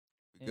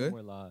And Good?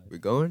 we're live. We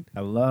going?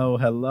 Hello,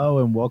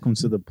 and welcome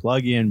to the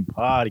Plug-In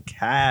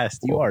Podcast.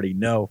 You already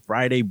know,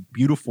 Friday,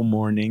 beautiful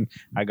morning.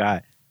 I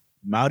got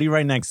Mowdy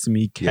right next to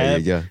me,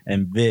 Kev Yeah.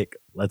 and Vic.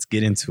 Let's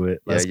get into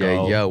it. Let's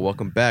go. Yeah.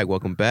 Welcome back.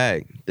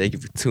 Thank you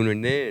for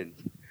tuning in.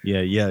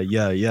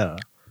 Yeah.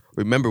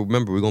 Remember, we're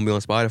going to be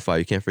on Spotify.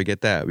 You can't forget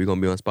that. We're going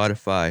to be on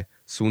Spotify,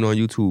 soon on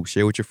YouTube.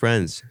 Share with your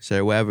friends.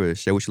 Share wherever.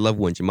 Share with your loved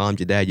ones, your mom,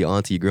 your dad, your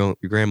auntie, your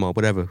grandma,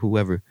 whatever,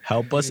 whoever.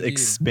 Help us Indeed.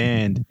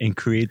 expand and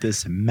create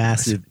this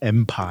massive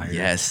empire.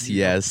 Yes.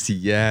 Let's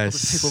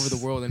take over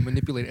the world and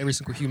manipulate every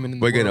single human in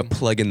the We're world. going to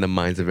plug in the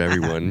minds of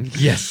everyone.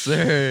 Yes,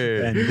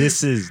 sir. And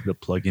this is the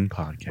Plug-In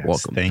Podcast.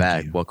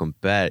 Welcome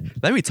back.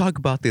 Let me talk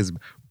about this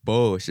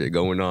bullshit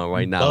going on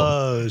right now.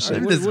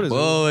 Bullshit. What is it?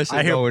 Bullshit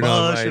I hear going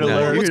on right bullshit now.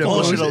 alert. You hear the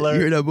Bullshit bullshit alert. You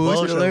hear that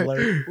bullshit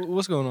alert?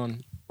 What's going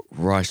on?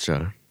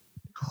 Russia.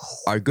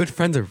 Our good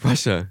friends of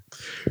Russia.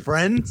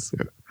 Friends?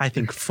 I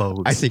think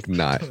foes. I think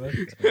not.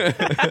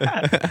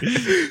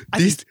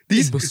 These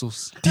these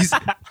imbeciles.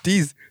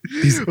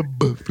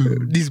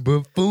 these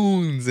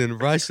buffoons in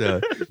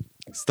Russia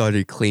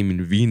started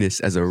claiming Venus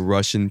as a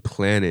Russian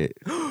planet.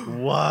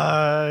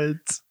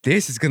 What?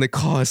 This is gonna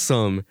cause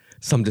some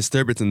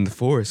disturbance in the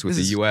force with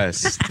This the is-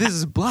 U.S. This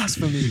is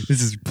blasphemy.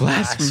 This is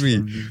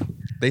blasphemy.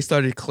 They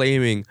started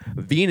claiming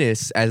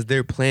Venus as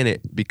their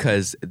planet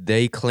because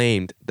they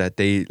claimed that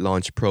they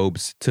launched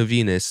probes to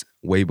Venus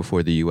way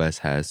before the U.S.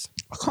 has.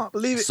 I can't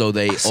believe it. So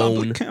they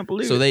own. Can't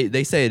believe So it.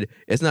 they said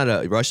it's not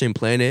a Russian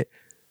planet.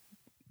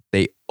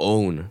 They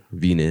own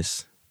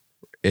Venus.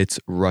 It's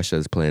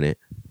Russia's planet.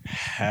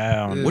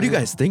 Hell no. What do you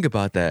guys think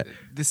about that?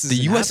 This is The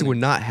U.S. happening. would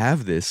not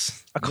have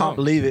this. I can't No.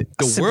 believe it.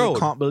 I The simply world,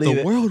 can't believe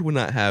the it. world would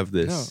not have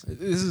No, this.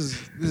 this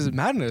is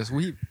madness.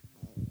 We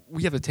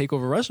have to take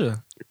over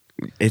Russia.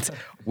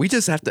 We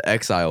just have to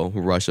exile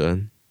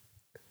Russia.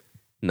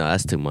 No,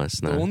 that's too much.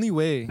 The No, only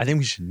way I think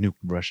we should nuke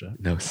Russia.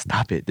 no,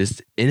 stop it.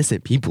 There's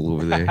innocent people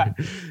over there.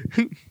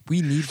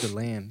 we need the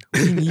land.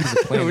 We need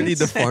the planet. We need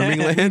the farming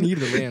We land. need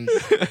the land.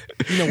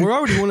 We're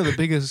already one of the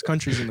biggest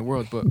countries in the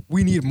world, but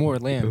we need more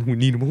land. We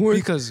need more.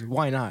 Because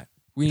why not?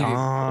 We need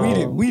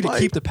Oh, we need to my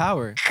keep the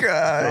power.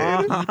 God.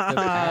 Keep the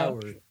power.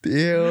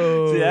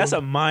 Ew. See, that's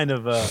a mind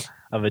of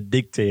a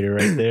dictator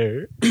right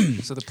there.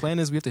 So the plan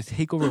is we have to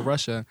take over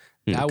Russia.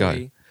 Mm, That God.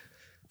 way,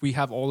 we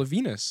have all of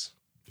Venus.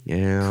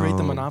 Yeah. Create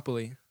the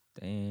monopoly.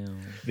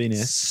 Damn.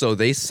 Venus. So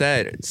they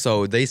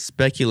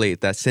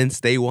speculate that since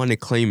they want to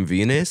claim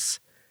Venus,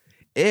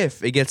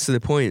 if it gets to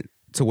the point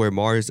to where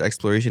Mars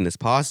exploration is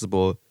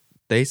possible,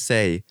 they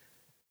say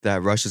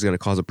that Russia's going to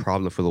cause a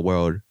problem for the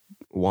world,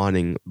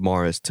 wanting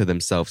Mars to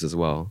themselves as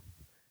well.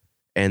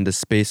 And the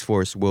Space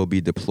Force will be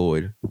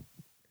deployed.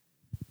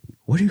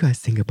 What do you guys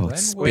think about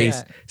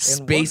space?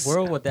 In what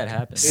world would that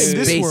happen? In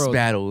this Space world.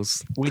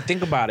 battles. We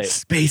think about it.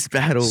 Space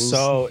battles.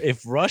 So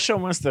if Russia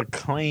wants to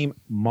claim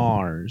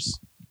Mars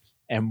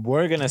and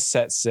we're gonna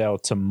set sail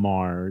to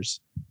Mars,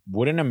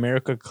 wouldn't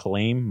America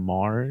claim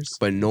Mars?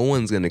 But no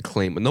one's gonna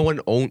claim.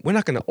 We're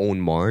not gonna own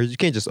Mars. You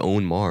can't just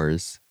own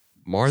Mars.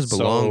 Mars So-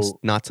 belongs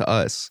not to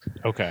us.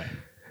 Okay.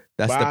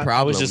 That's But the I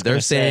problem. was just They're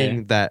gonna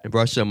saying that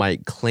Russia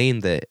might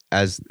claim that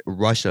as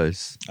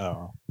Russia's.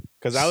 Oh.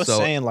 Because I was So-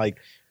 saying like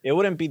it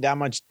wouldn't be that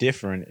much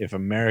different if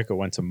America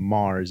went to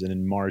Mars and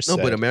then Mars No,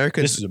 said, but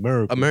this is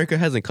America. America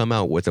hasn't come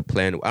out with a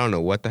plan. I don't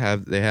know what they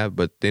have,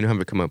 but they don't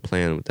have come out with a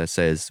plan that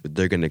says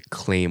they're gonna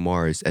claim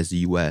Mars as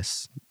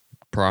U.S.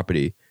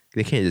 property.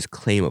 They can't just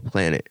claim a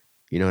planet.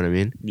 You know what I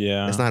mean?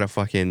 Yeah. It's not a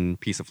fucking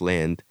piece of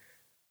land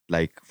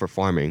like for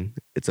farming.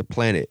 It's a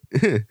planet.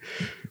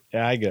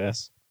 Yeah, I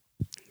guess.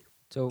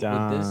 So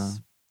Duh.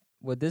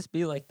 would this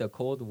be like the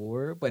Cold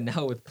War, but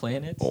now with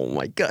planets? Oh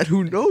my God!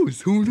 Who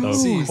knows? Who The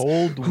knows?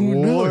 Cold Who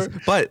War. knows?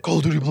 But Call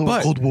of Duty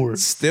but Cold War.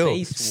 still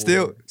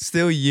Space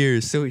war.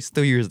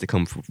 years to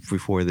come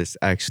before this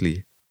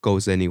actually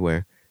goes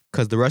anywhere,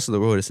 because the rest of the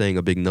world is saying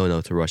a big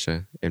no to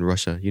Russia, and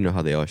Russia, you know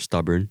how they are,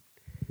 stubborn.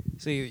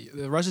 See,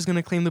 Russia's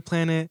gonna claim the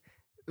planet,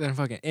 then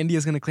fucking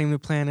India's gonna claim the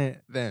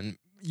planet, then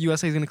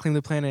USA is gonna claim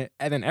the planet,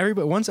 and then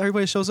once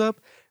everybody shows up,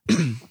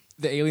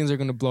 the aliens are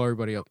gonna blow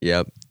everybody up.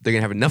 Yep, they're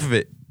gonna have enough of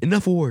it.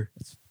 Enough war.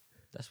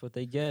 That's what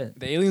they get.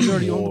 The aliens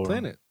already own the War.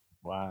 planet.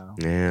 Wow.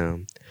 Yeah.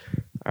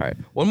 All right.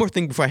 One more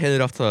thing before I hand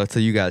it off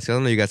to you guys, 'cause I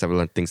know you guys have a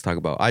lot of things to talk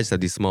about. I just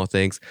have these small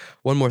things.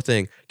 One more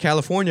thing.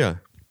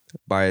 California,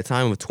 by the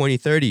time of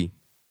 2030,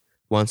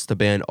 wants to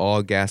ban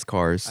all gas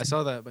cars. I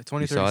saw that by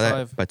You saw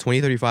that? 2035. By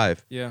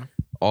 2035, Yeah.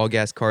 all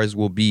gas cars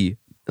will be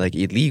like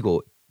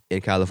illegal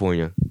in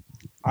California.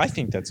 I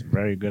think that's a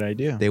very good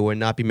idea. They will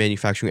not be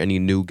manufacturing any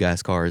new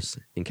gas cars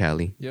in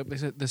Cali Yep. They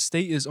said the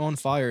state is on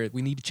fire.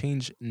 We need to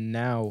change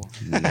now.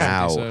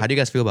 now. said. How do you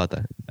guys feel about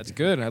that? That's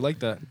good. I like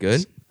that.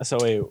 Good? So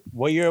wait,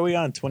 what year are we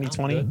on?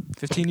 2020?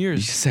 15 You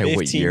years. just said what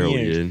 15 year are we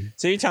years. in?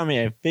 So you're telling me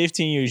in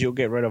 15 years you'll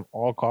get rid of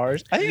all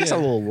cars? I think that's a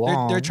Yeah. little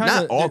long. They're trying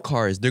Not to- all they're-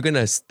 cars. They're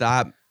gonna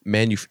stop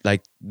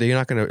they're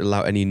not gonna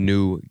allow any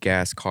new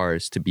gas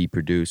cars to be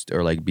produced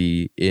or like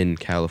be in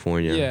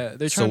California. Yeah,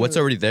 they're So trying what's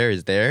to, already there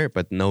is there,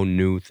 but no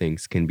new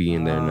things can be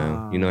in there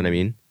now. You know what I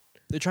mean?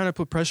 they're trying to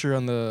put pressure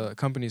on the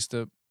companies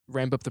to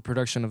ramp up the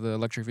production of the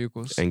electric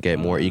vehicles. and get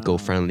more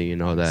eco-friendly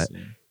and all that.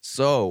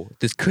 So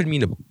this could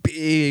mean a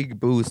big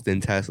boost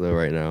in Tesla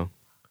right now.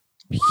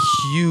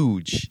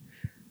 Huge.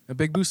 A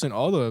big boost in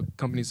all the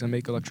companies that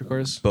make electric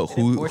cars. But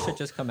Didn't who? Porsche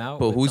just come out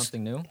but with who's-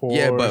 something new?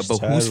 Yeah, but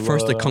who's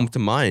first to Tesla. come to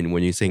mind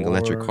when you're saying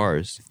electric Porsche.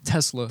 cars?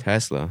 Tesla.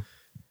 Tesla.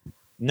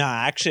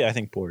 Nah, actually, I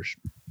think Porsche.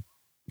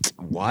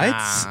 What?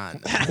 Nah.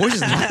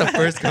 Porsche's not the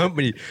first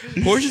company.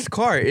 Porsche's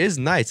car is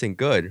nice and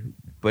good,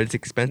 but it's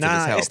expensive Nah,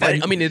 as hell. it's But,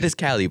 that- I mean, it is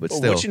Cali, but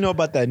still. What you know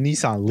about that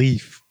Nissan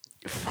Leaf?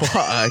 Fuck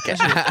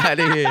out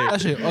of here.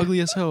 That shit ugly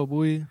as hell,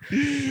 boy.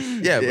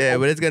 Yeah,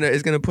 but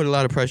it's gonna put a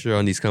lot of pressure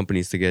on these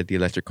companies to get the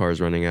electric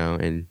cars running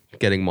out and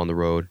getting them on the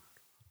road.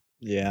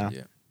 Yeah.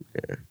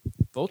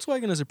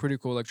 Volkswagen is a pretty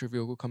cool electric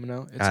vehicle coming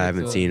out. It's I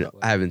haven't seen Yo,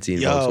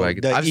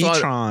 Volkswagen. the I've saw it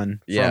e-tron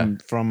Yeah.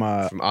 from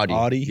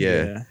Audi.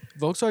 Yeah.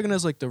 Volkswagen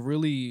has like the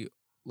really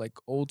like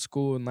old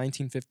school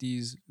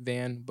 1950s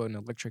van, but an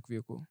electric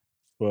vehicle.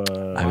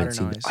 I haven't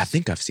seen. Modernized. I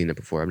think I've seen it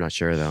before. I'm not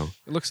sure though.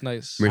 It looks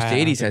nice.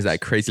 Mercedes think has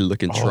that crazy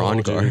looking Oh,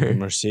 Tron car. dude,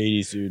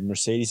 Mercedes, dude.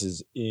 Mercedes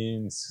is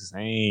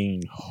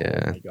insane. Oh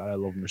Yeah. my god, I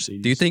love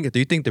Mercedes. Do you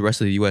think the rest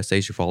of the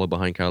USA should follow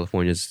behind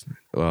California's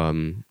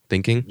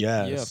thinking?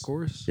 Yes. Yeah, of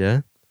course.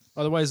 Yeah,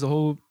 Otherwise, the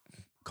whole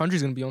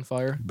country's gonna be on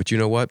fire. but you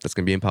know what? That's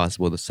gonna be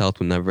impossible. The South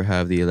will never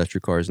have the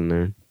electric cars in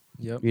there.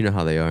 Yep, You know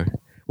how they are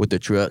with the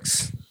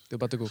trucks. they're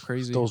about to go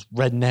crazy. Those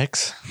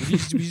rednecks.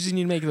 You just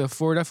need to make the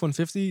Ford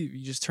F-150.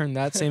 You just turn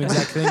that same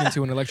exact thing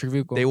into an electric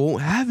vehicle. They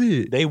won't have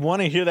it. They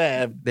want to hear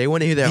that They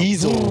want to hear that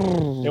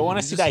diesel. They want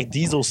to see Just- that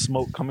diesel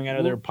smoke coming out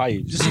of their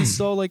pipes. Just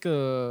install like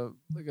a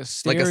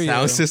stereo.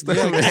 sound system.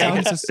 Yeah, like a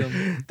sound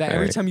system. That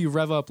every Right. time you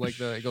rev up, like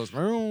it goes.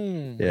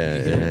 Vroom. Yeah,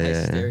 You get a nice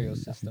yeah. stereo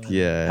system.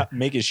 Yeah.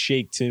 Make it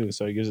shake too,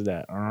 so it gives it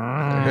that.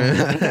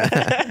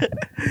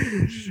 That's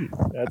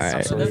Alright. So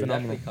Absolutely they'll phenomenal.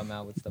 definitely come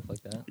out with stuff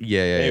like that.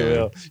 Yeah, They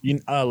yeah.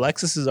 will.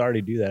 Lexuses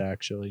already do that.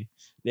 Actually,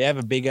 they have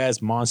a big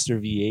ass Monster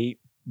V8,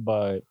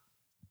 but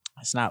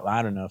it's not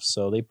loud enough.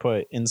 So they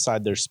put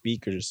inside their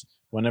speakers.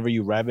 Whenever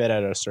you rev it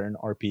at a certain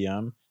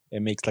RPM,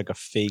 it makes like a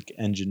fake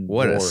engine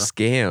What roar. a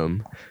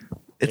scam!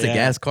 It's Yeah. a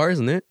gas car,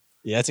 isn't it?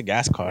 Yeah, it's a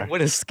gas car.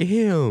 What a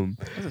scam!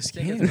 That's a I think it's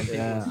scam. gonna be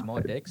Yeah. with small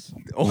dicks.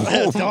 Oh my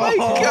god!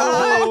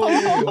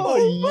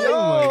 Oh my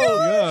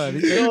God.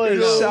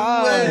 Yo,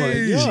 Shot.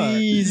 way. Oh my God.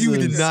 You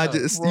did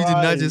Jesus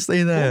not just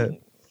say that.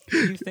 Do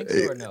you think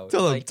so or no?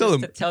 Tell 'em, Like, tell just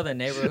 'em. to tell the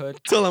neighborhood.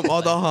 Tell them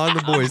all the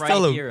Honda I'm boys. right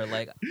Tell them. here,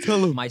 like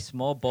Tell them. my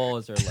small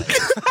balls are like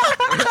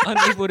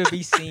unable to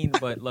be seen,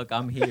 but look,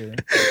 I'm here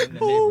in the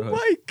Oh neighborhood.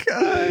 my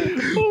god!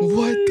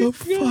 What the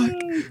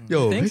fuck?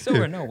 Yo, Think so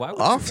Victor, or no? Why would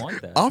off, you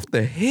want that? off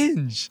the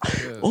hinge.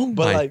 Yeah. Oh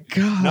But my like,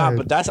 god! Nah,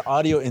 but that's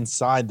audio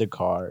inside the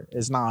car.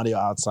 It's not audio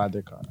outside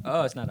the car.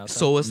 Oh, it's not outside.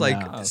 so it's like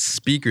Nah.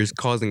 speakers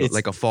causing It's-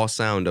 like a false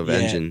sound of Yeah,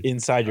 engine.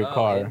 inside your Oh,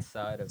 car.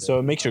 inside of So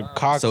it makes your Oh.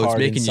 car So it's card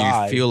making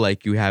inside. you feel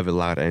like you have a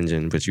loud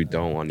engine, but you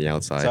don't on the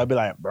outside. So I'd be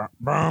like, "Brr,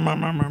 brr, brr,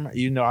 brr, brr."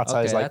 You know, outside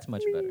Okay, is like, that's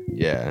much better.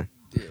 yeah.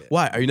 Yeah.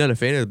 Why? Are you not a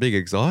fan of the big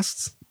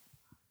exhausts?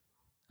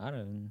 I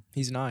don't.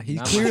 He's not. He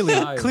Not my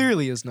style.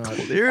 clearly is not.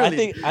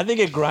 Clearly. I think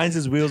it grinds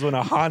his wheels when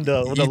a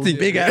Honda with You a think-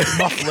 big ass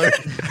muffler.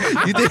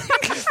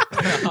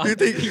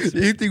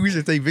 you think we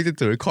should take Victor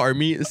to a car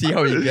meet and see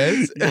how he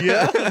gets?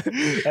 Yeah,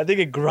 I think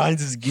it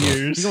grinds his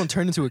gears. He's gonna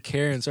turn into a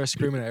Karen and start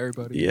screaming at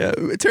everybody. Yeah,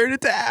 turn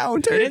it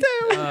down. Turn it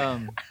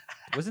down.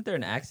 Wasn't there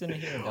an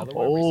accident here in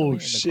Delaware Oh, recently? In the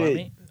car shit.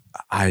 meet?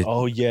 I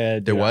Oh yeah,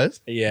 dude. there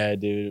was. Yeah,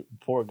 dude.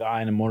 Poor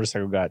guy in a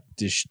motorcycle got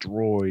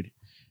destroyed.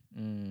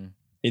 Mm,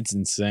 It's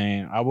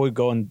insane. I would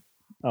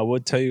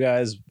tell you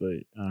guys, but I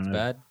don't it's know.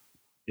 bad.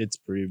 It's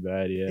pretty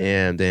bad.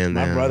 Yeah. Damn.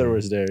 My brother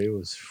was there. It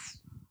was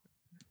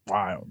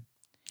wild.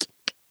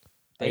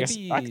 I guess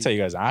Maybe, I can tell you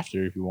guys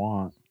after if you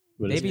want.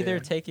 But it's- maybe they're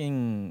Yeah.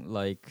 taking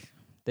like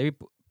they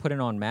putting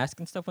on masks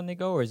and stuff when they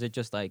go, or is it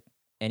just like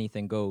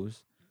anything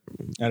goes?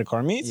 at a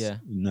car meets. Yeah.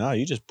 No,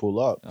 you just pull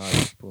up. Oh,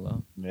 just pull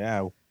out.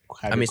 Yeah.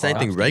 I mean, it's not anything Cops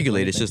can do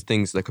regulated. It's anything. just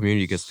things the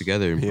community gets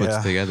together and Yeah.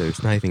 puts together.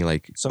 It's not anything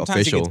like Sometimes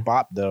official. it gets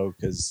bopped though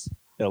because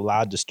it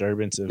allowed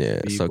disturbance of Yeah,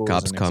 so vehicles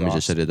cops and come and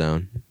just exhaust. shut it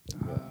down.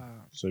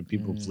 So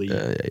people Mm. flee.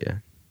 Yeah.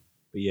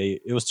 But yeah,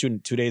 it was two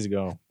days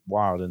ago.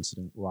 Wild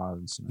incident.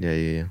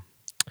 Yeah.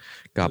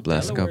 God So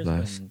bless. God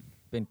Delaware's bless.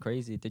 Been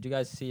crazy. Did you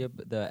guys see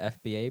the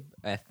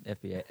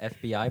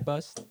FBI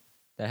bust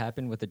that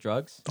happened with the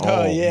drugs? Oh,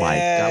 my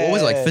God! What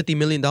was it, like yeah. $50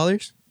 million?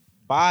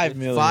 $5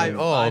 million. $5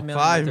 $5 million $5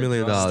 worth of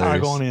million. drugs.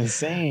 Start going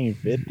insane.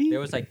 50. There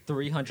was like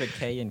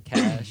 $300K in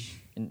cash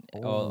and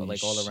all Holy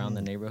all around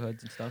the shit.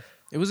 neighborhoods and stuff.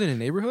 It was in a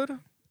neighborhood.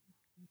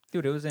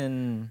 Dude, it was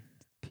in.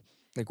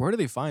 Like, where do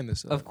they find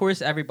this? Of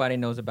course, everybody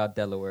knows about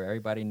Delaware.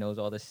 Everybody knows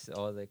all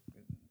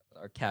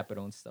our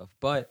capital and stuff.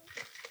 But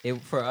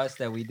for us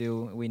that we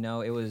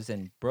know it was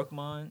in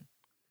Brookmont,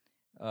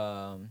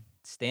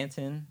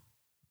 Stanton,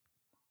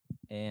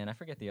 and I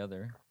forget the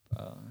other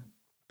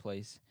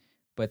place.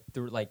 But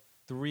through like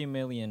 $3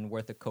 million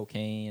worth of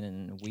cocaine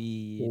and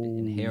weed and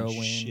Holy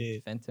heroin,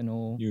 shit.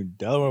 fentanyl, You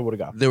Delaware would have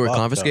got. They were fucked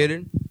up.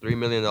 confiscated. $3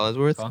 million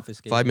worth.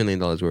 confiscated. $5 million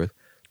worth.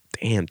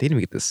 Damn, they didn't even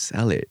get to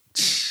sell it.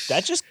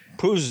 That just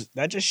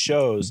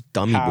shows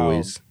Dummy how-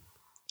 boys.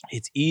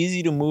 It's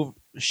easy to move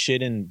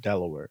shit in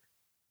Delaware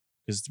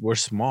because we're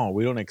small.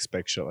 We don't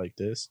expect shit like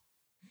this.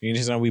 You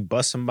just know we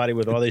bust somebody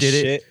with all this Did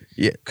it- shit.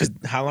 Yeah. Because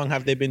how long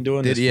have they been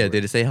doing Did this? yeah? for?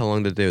 Did it say how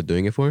long that they were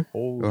doing it for,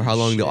 Holy or how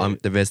long the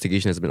shit.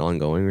 investigation has been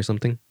ongoing, or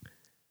something?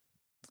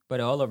 But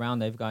all around,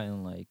 they've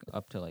gotten like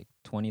up to like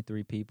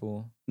 23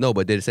 people. No,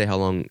 but did it say how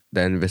long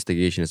that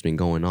investigation has been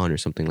going on, or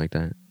something like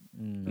that?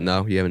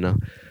 No, you haven't know.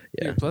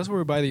 Yeah. Plus,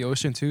 we're by the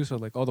ocean too, so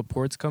like all the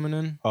ports coming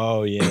in,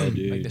 Oh yeah,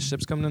 dude. like the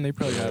ships coming in, they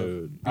probably have.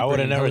 Dude, I would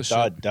have bringing never hella shit.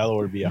 thought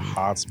Delaware would be a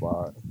hot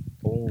spot.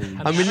 Holy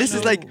I mean, this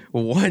is like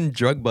one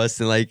drug bust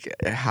in like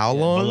how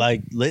long?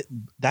 But like,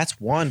 that's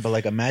one. But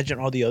like, imagine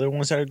all the other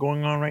ones that are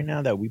going on right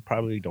now that we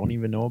probably don't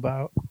even know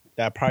about.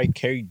 That probably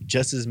carry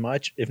just as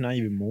much, if not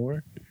even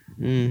more.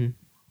 Mhm.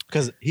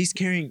 Because he's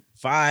carrying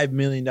 $5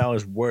 million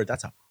worth.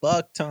 That's a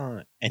fuck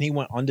ton, and he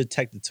went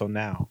undetected till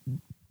now.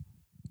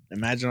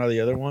 Imagine all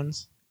the other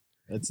ones.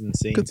 That's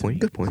insane. Good to point. me.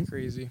 Good point.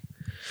 Crazy.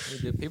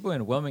 The people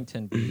in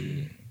Wilmington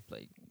be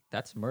like,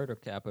 that's murder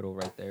capital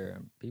right there.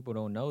 And people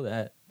don't know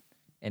that.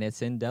 And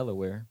it's in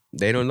Delaware.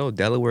 They don't know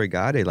Delaware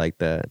got it like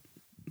that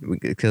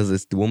because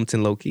it's the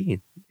Wilmington low key.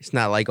 It's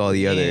not like all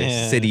the other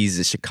Yeah.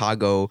 cities,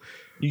 Chicago,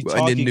 You in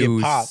talk, the you get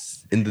news. popped.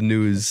 In the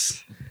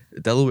news,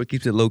 Delaware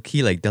keeps it low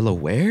key. Like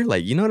Delaware,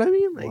 like you know what I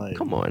mean? Like,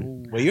 come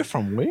on, Wait, you're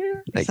from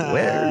where? like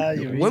where?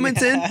 You mean-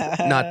 Wilmington?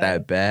 Not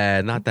that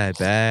bad. Not that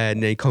bad.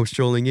 And then come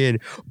strolling in,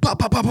 pop,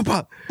 pop, pop, pop,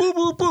 pop. Boo,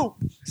 boo, boo.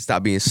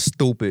 Stop being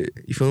stupid.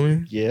 You feel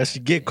me? Yes,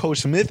 you get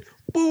Coach Smith.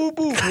 Boo,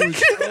 boo, boo.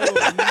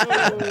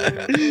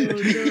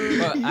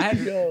 Well,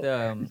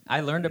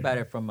 I learned about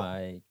it from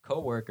my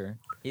coworker.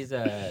 He's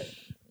a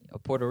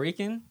Puerto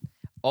Rican.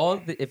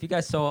 If you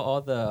guys saw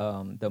all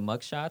the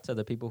mugshots of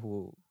the people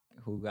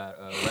who got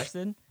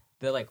arrested,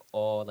 they're like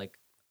all like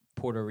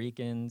Puerto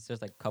Ricans.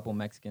 There's like a couple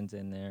Mexicans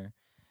in there,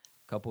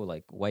 a couple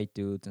like white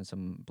dudes and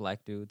some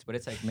black dudes. But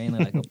it's like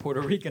mainly like a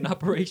Puerto Rican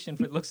operation.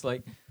 It looks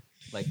like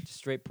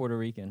straight Puerto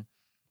Rican.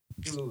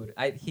 Dude,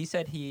 he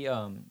said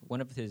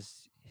one of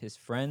his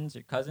friends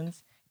or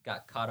cousins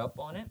got caught up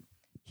on it.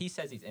 He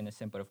says he's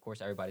innocent, but of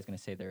course everybody's gonna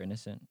say they're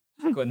innocent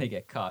when they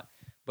get caught.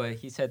 But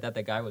he said that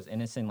the guy was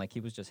innocent, like he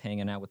was just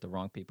hanging out with the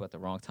wrong people at the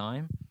wrong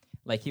time.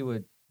 Like he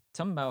would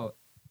something about,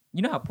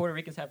 you know how Puerto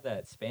Ricans have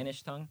that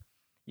Spanish tongue?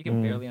 You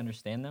can barely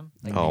understand them.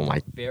 Like, Oh they my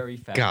talk very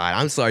fast. God,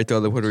 I'm sorry to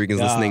all the Puerto Ricans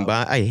Yeah. listening,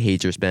 but I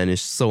hate your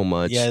Spanish so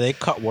much. Yeah, they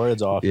cut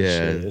words off. Yeah, Yeah.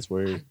 shit. It's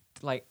weird.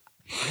 Like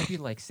I'd be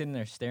like sitting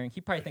there staring.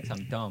 He probably thinks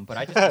I'm dumb, but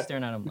I just be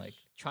staring at him like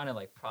trying to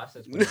like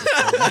process what he just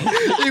told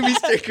me. You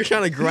be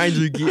trying to grind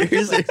your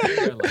gears.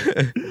 They're,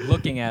 like,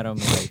 looking at him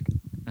like,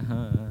 You're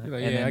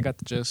like, and yeah, then I got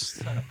the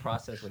gist. trying to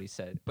process what he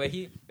said. But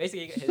he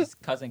basically his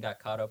cousin got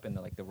caught up in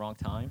the wrong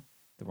time,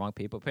 the wrong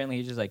people. Apparently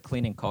he's just like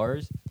cleaning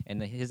cars,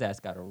 and his ass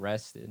got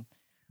arrested.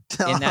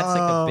 And that's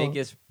like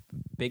the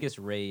biggest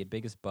raid,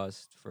 biggest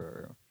bust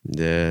for.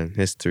 Yeah,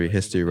 history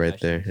right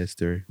there,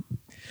 history.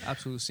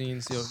 Absolute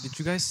scenes. Yo, did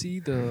you guys see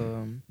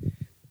the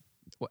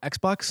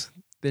Xbox?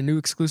 The new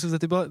exclusives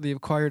that they bought? They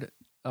acquired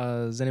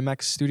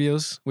ZeniMax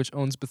Studios, which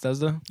owns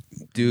Bethesda.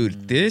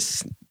 Dude,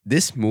 this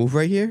move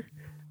right here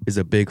is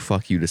a big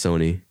fuck you to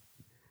Sony.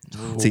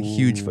 It's a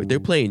huge fuck. They're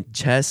playing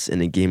chess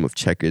in a game of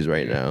checkers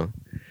right now.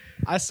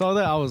 I saw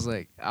that. I was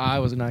like, I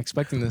was not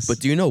expecting this. But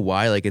do you know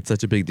why like it's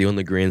such a big deal in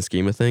the grand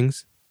scheme of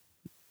things?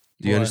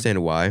 Do you Why?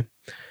 understand why?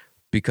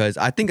 Because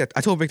I think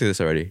I told Victor this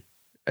already.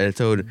 And I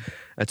told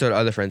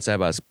other friends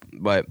Sebas,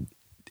 but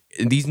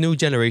in these new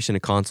generation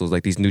of consoles,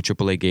 like these new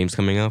AAA games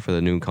coming out for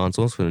the new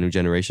consoles for the new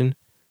generation,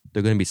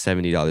 they're gonna be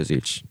 $70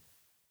 each.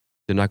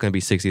 They're not gonna be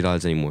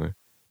 $60 anymore.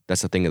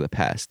 That's a thing of the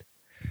past.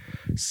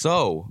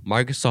 So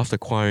Microsoft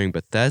acquiring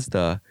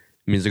Bethesda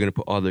means they're gonna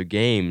put all their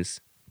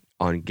games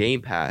on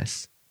Game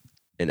Pass.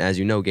 And as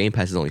you know, Game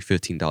Pass is only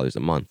 $15 a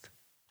month.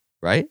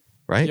 Right?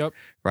 Yep.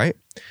 Right?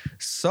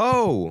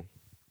 So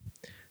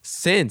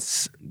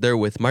since they're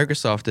with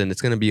Microsoft and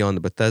it's gonna be on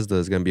the Bethesda,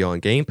 it's gonna be on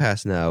Game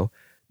Pass now,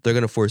 they're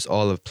gonna force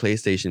all of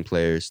PlayStation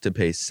players to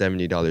pay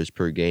 $70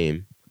 per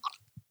game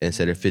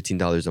instead of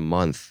 $15 a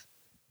month.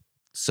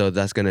 So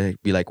that's gonna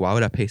be like, why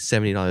would I pay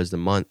 $70 a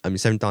month? I mean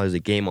 $70 a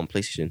game on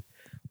PlayStation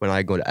when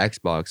I go to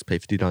Xbox, pay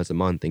 $50 a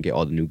month and get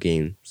all the new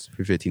games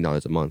for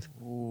 $15 a month.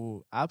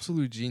 Ooh,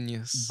 absolute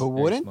genius. But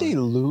Very wouldn't they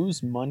smart.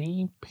 lose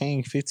money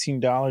paying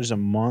 $15 a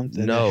month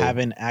and No. then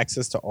having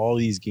access to all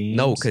these games?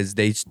 No, because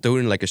they do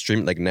it in like a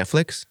stream like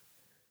Netflix.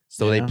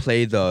 So Yeah. they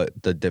play the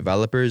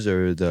developers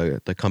or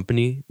the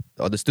company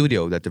or the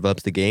studio that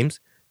develops the games.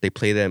 They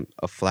play them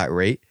a flat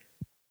rate.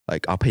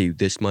 Like I'll pay you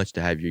this much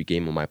to have your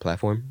game on my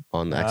platform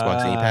on the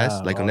Xbox Game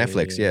Pass, like on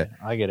Netflix. Yeah.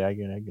 I get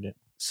it.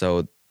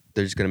 So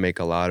they're just gonna make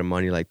a lot of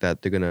money like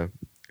that. They're gonna,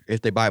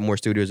 if they buy more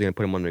studios, they're gonna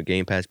put them on their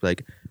Game Pass. Be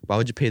like, why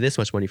would you pay this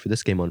much money for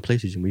this game on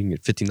PlayStation? We can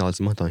get $15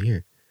 a month on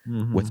here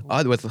Mhm.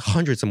 with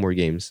hundreds of more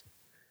games.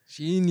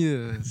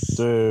 Genius.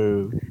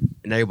 Dude.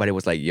 And everybody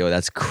was like, yo,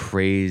 that's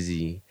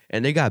crazy.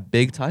 And they got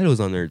big titles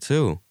on there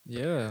too.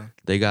 Yeah.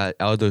 They got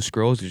Elder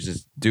Scrolls, which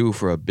is due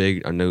for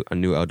a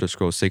new Elder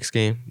Scrolls 6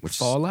 game,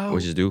 Fallout?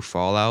 which is due.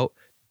 Fallout,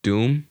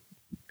 Doom,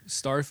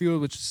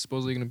 Starfield, which is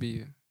supposedly going to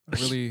be a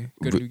really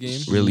good new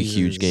game. really Jesus.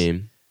 huge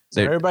game.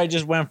 So They- everybody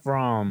just went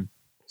from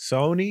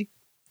Sony.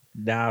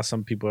 Now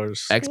some people are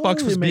Xbox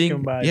slowly was making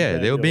being by yeah,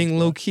 that they were joke, being but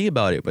low key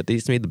about it, but they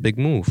just made the big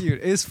move. Dude,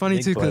 it's funny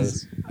big too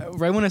because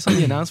right when I saw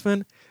the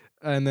announcement,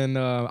 and then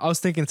I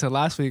was thinking to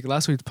last week's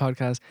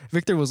podcast,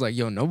 Victor was like,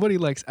 "Yo, nobody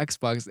likes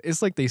Xbox.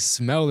 It's like they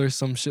smell or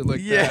some shit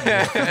like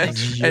that."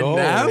 and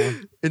Yo.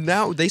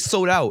 now they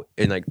sold out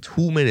in like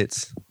 2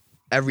 minutes.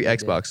 Every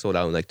Xbox sold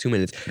out in like 2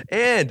 minutes.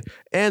 And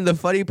the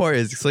funny part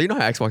is, so you know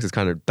how Xbox is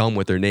kind of dumb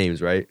with their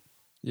names, right?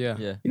 Yeah.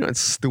 Yeah. You know, it's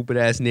stupid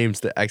ass names,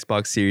 the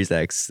Xbox Series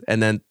X,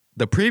 and then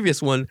the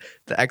previous one,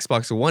 the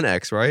Xbox One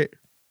X, right?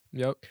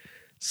 Yep.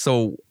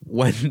 So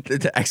when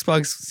the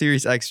Xbox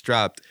Series X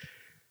dropped,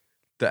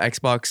 the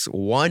Xbox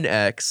One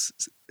X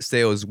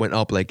sales went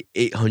up like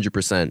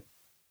 800%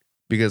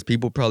 because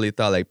people probably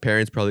thought, like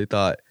parents probably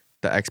thought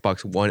the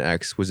Xbox One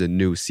X was a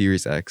new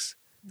Series X.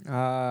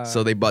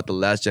 So they bought the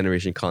last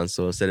generation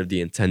console instead of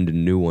the intended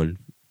new one.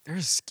 they're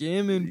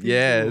scamming people.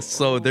 Yeah,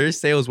 so their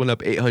sales went up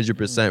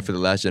 800% for the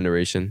last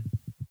generation.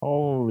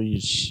 holy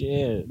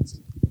shit!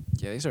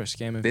 Yeah, they start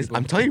scamming This, people.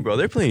 I'm telling you, bro,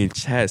 they're playing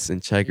chess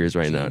and checkers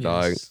right now,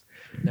 dog. Genius.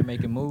 They're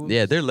making moves.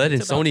 Yeah, they're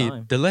letting It's about Sony.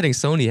 time. They're letting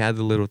Sony have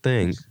the little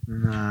thing.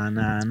 Nah.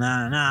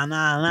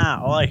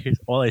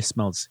 All I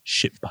smell is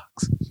shitbox.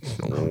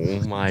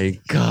 Oh my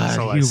god! That's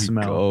all I Here we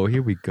smell. go.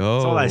 Here we go.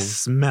 That's all I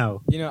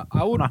smell. You know,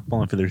 I I'm would not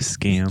falling for their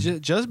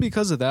scam. just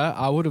because of that,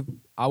 I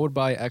would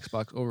buy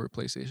Xbox over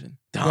PlayStation.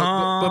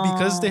 But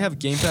because they have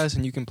Game Pass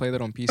and you can play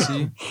that on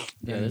PC,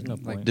 Yeah, there's no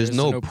point. There's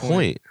no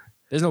point.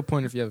 There's no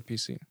point if you have a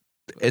PC.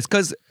 It's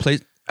because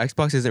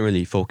Xbox isn't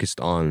really focused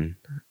on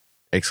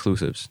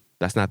exclusives.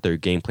 That's not their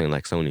game plan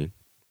like Sony.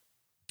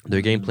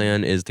 Their game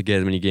plan is to get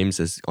as many games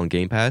as on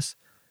Game Pass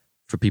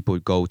for people to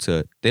go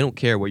to. They don't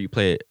care where you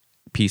play it,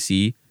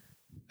 PC,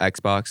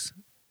 Xbox,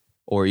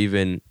 or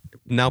even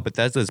now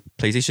Bethesda's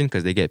PlayStation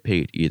because they get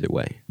paid either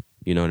way.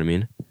 You know what I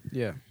mean?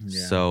 Yeah.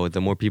 So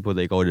the more people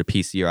they go to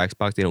PC or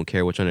Xbox, they don't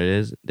care which one it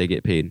is. They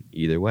get paid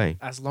either way.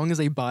 As long as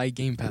they buy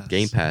Game Pass.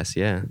 Game Pass,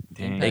 yeah.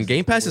 Dang. And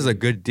Game Pass is a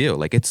good deal.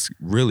 Like it's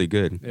really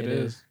good. It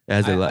is. It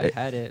has a lot. I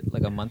had it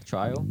like a month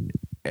trial.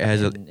 It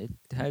has a and it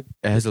It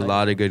has a good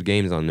lot of titles. good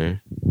games on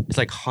there. It's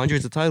like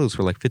hundreds of titles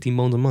for like 15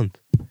 bones a month.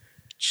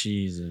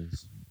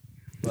 Jesus.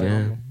 But,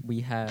 Yeah.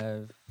 we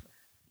have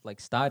like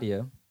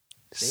Stadia.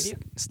 Stadia.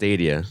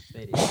 Stadia.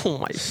 Oh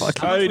my fuck!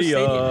 How much was Stadia.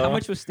 Stadia? How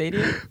much was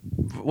Stadia?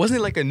 Wasn't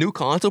it like a new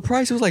console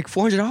price? It was like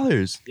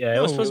 $400. Yeah, it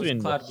No, was supposed it to be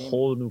was a cloud gaming.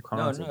 whole new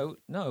console.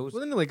 No, it was.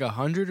 Wasn't it like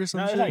 100 or No,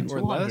 something? it's like or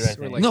 200, less? I Or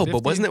think. like No, 50?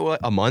 but wasn't it what,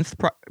 a month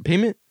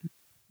payment?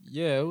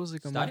 Yeah, it was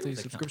like a Stadia monthly was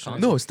a subscription.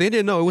 console. No,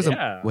 Stadia. No, it was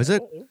Yeah, Was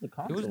it? was a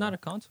console. It was not a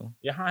console.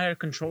 Yeah, I had a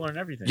controller and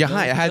everything. Yeah, No,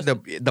 hi. I had the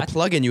just- the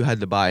plug-in you had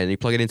to buy, and you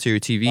plug it into your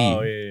TV.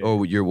 Oh, yeah.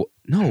 Or your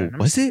no, Let me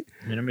was it?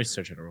 I mean, let me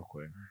search it real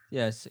quick.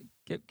 Yes,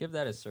 give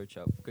that a search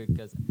up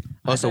because.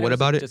 Oh, so what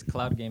about it? Just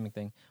cloud gaming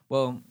thing.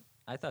 Well,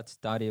 I thought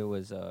Stadia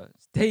was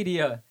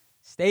Stadia.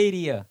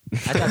 Stadia. I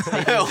thought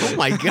Stadia. Oh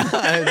my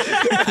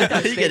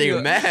god! You're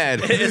getting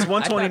mad. It's I thought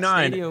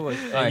 129. Stadia was.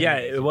 Yeah,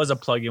 it was a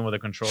plug-in with a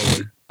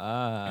controller.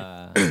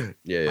 Ah.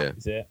 Yeah,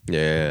 Is it?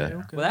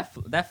 yeah. Well,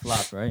 that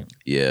flopped, right?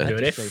 Yeah. Dude,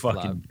 That it straight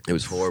fucking. flopped. It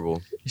was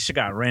horrible. This shit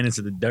got ran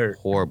into the dirt.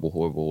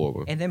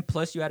 Horrible. And then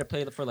plus you had to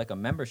pay for like a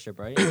membership,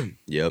 right?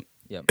 Yep.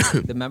 Yep.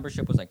 The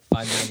membership was like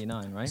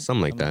 $5.99, right?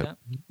 Something like that.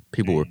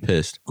 People were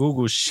pissed.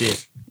 Google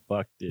shit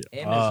fucked it.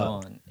 up.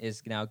 Amazon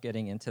is now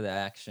getting into the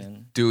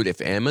action. Dude,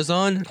 if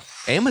Amazon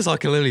can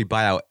literally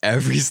buy out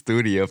every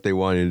studio if they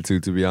wanted to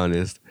be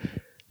honest.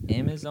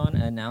 Amazon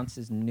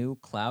announces new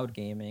cloud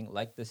gaming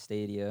like the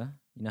Stadia.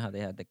 You know how they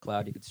had the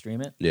cloud, you could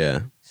stream it?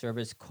 Yeah.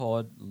 Service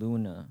called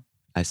Luna.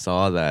 I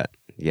saw that.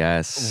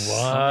 Yes.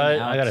 What? Coming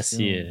out I gotta see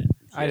soon. it.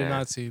 I did Yeah.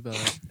 not see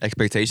that.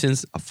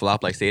 Expectations? A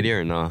flop like Stadia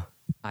or no?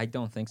 I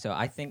don't think so.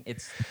 I think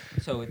it's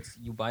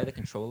you buy the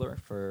controller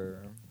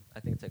for I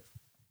think it's like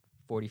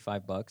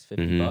 $45,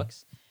 $50,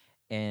 Mhm.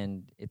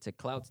 and it's a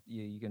cloud.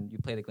 You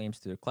play the games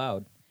through the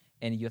cloud,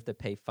 and you have to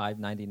pay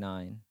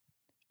 $5.99,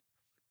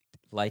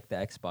 like the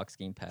Xbox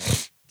Game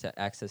Pass, to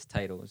access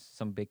titles,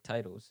 some big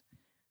titles.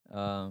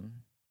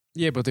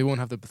 Yeah, but they won't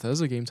have the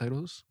Bethesda game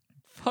titles.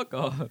 Fuck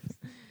off.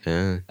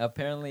 Yeah.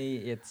 Apparently,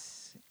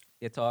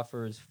 it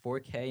offers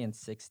 4K and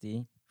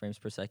 60 frames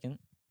per second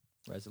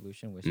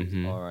resolution, which is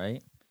Mhm. all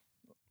right.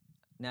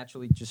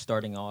 Naturally, just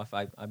starting off,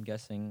 I'm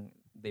guessing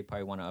they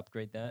probably want to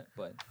upgrade that,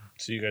 but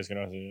So you guys can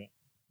also see it.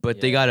 But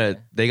they Yeah.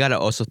 gotta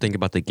also think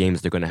about the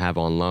games they're gonna have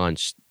on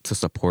launch to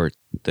support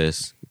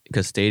this.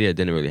 Because Stadia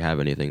didn't really have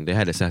anything. They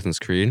had Assassin's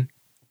Creed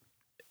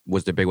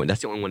was the big one.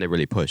 That's the only one they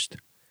really pushed.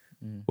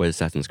 Mm. Was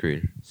Assassin's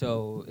Creed.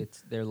 So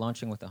they're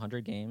launching with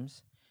 100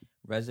 games.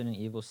 Resident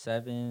Evil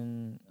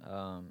 7.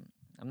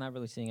 I'm not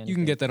really seeing anything You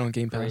can get that on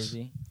Game Pass.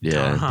 crazy.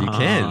 Yeah, you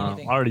can.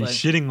 Anything, Already but-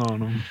 shitting on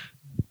them.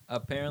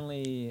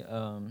 Apparently,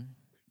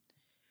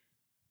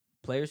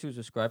 players who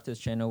subscribe to this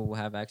channel will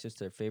have access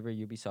to their favorite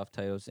Ubisoft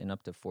titles in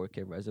up to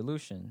 4K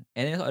resolution,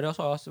 and it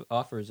also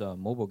offers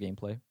mobile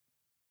gameplay.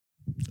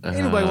 Ain't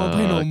nobody want to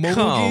play no mobile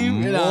come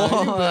game. Nah, ain't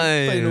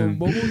nobody play no on.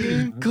 mobile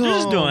game. They're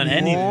just doing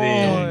anything.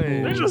 on.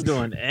 They're just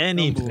doing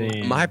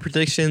anything. My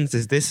predictions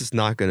is this is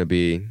not gonna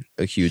be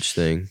a huge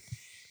thing.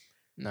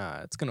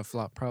 Nah, it's gonna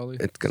flop probably.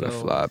 It's gonna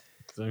So- flop.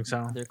 Think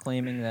so? They're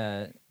claiming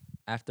that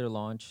after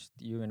launch,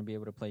 you're going to be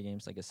able to play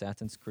games like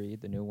Assassin's Creed,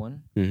 the new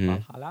one, Hmm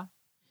Valhalla,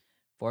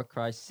 Far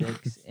Cry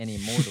 6, and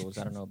Immortals.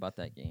 I don't know about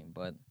that game,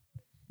 but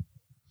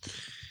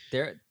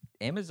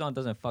Amazon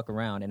doesn't fuck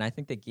around, and I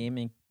think the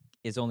gaming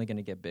is only going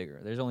to get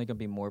bigger. There's only going to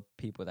be more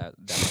people that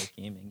like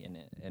gaming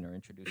and are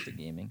introduced to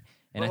gaming,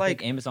 and But, I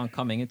think Amazon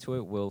coming into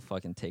it will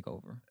fucking take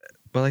over.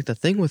 But like the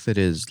thing with it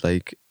is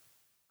like,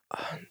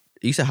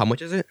 you said how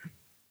much is it?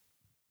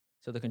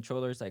 So the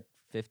controller is like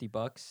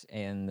 $50,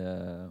 and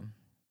the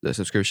The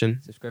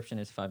subscription subscription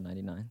is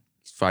 $5.99.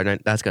 $5.99.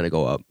 That's gonna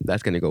go up.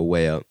 That's gonna go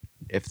way up.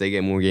 If they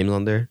get more games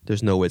on there,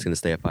 there's no way it's gonna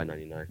stay at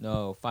 $5.99.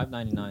 No,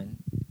 $5.99.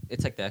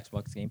 It's like the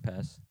Xbox Game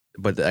Pass.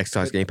 But the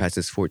Xbox Game Pass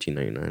is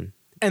 $14.99.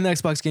 And the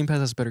Xbox Game Pass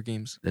has better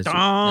games. That's, Oh, think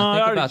I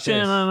already about shit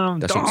this. on them.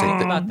 that's what I'm saying.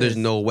 Think about There's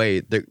this. no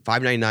way. They're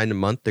 $5.99 a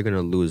month. They're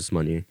gonna lose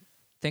money.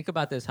 Think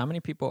about this. How many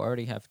people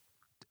already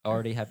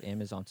have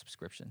Amazon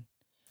subscription?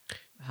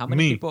 How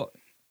many Me. people?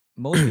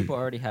 Most people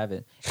already have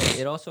it. And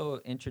it also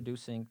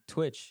introducing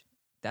Twitch.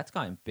 That's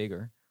gotten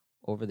bigger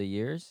over the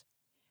years.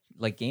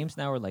 Like games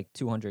now are like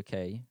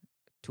 200K,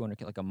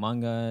 like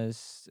Among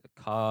Us,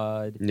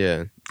 COD,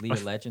 Yeah. League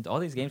of Legends. All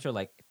these games are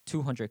like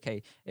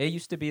 200K. It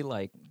used to be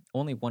like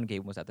only one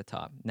game was at the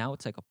top. Now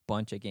it's like a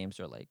bunch of games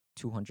are like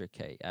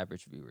 200K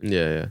average viewers.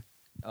 Yeah.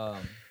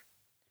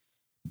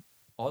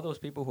 All those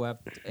people who have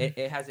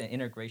it has an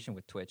integration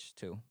with Twitch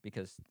too,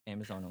 because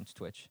Amazon owns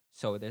Twitch.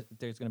 So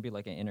there's gonna be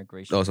like an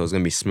integration. Oh, so it's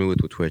gonna be smooth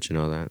with Twitch and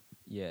all that.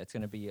 Yeah, it's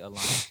gonna be aligned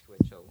with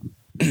Twitch. So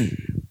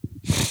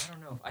I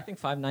don't know. I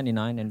think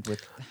 $5.99 and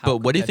with how But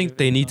what do you think competitive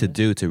they need to Amazon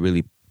is, do to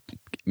really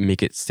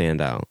make it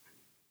stand out?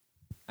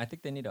 I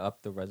think they need to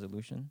up the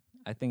resolution.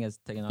 I think as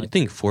technology. You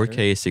think gets better-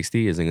 4K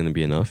 60 isn't gonna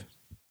be enough?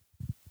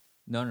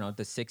 No,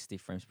 the 60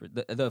 frames per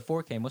the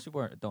 4K. Most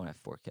people don't have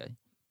 4K.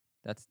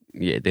 That's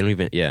Yeah, they don't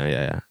even.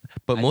 Yeah.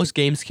 But I most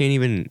games can't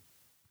even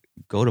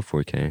go to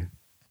 4K.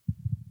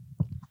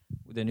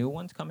 the new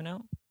ones coming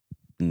out.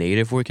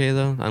 Native 4K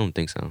though? I don't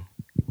think so.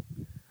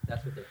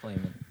 That's what they're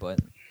claiming, but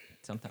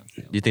sometimes.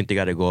 They don't. You think they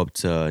gotta go up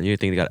to? You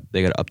think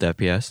they gotta up the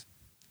FPS?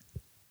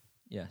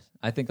 Yes,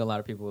 I think a lot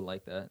of people would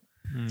like that.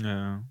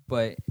 No.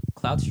 But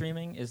cloud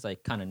streaming is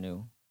like kind of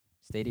new.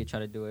 Stadia tried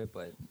to do it,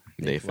 but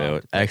They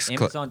flopped. failed. But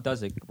Amazon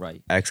does it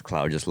right.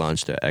 xCloud just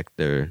launched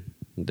their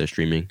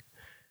streaming.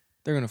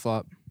 They're gonna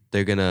flop.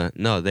 They're gonna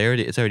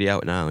it's already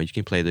out now. You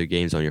can play their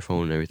games on your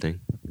phone and everything.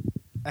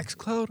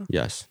 XCloud?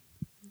 Yes,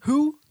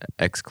 Who?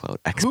 xCloud,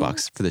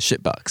 Xbox for the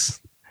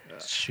shitbox.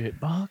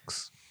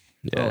 Shitbox.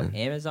 Yeah, Oh,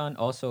 Amazon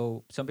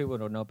also. Some people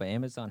don't know, but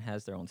Amazon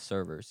has their own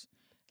servers.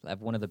 They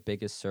have one of the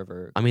biggest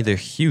server. I mean they're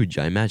huge.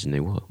 I imagine they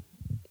will.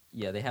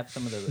 Yeah, they have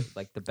some of the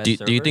like the best.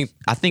 Do you think?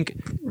 servers. I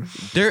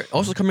think they're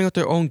also coming out with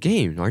their own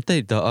game, aren't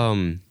they? The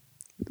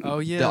Oh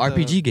yeah. the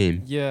RPG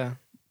game, Yeah,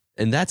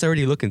 and that's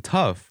already looking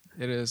tough.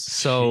 it is.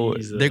 So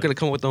Jesus. they're gonna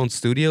come up with their own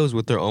studios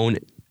with their own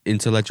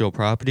intellectual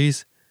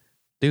properties,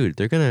 dude.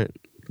 They're gonna.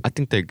 I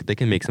think they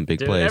can make some big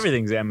Dude, plays.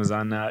 everything's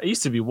Amazon now. It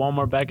used to be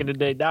Walmart back in the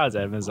day. Now it's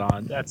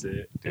Amazon. That's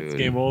it. It's Dude,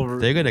 game over.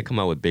 They're gonna come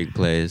out with big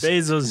plays.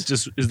 Bezos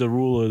just is the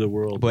ruler of the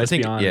world. But I Let's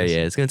think be honest.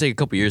 yeah, it's gonna take a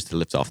couple years to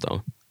lift off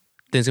though.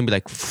 Then it's gonna be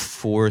like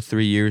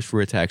 3 years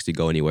for it to actually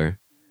go anywhere.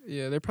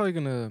 Yeah, they're probably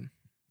gonna.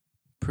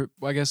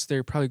 I guess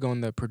they're probably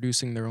going to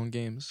producing their own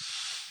games.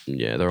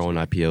 Yeah, their own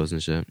IPOs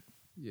and shit.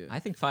 Yeah. I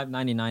think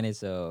 $5.99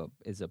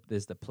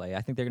 is the play.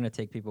 I think they're gonna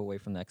take people away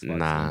from the Xbox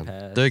Nah, Game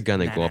Pass. they're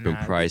gonna Nah, go nah, up in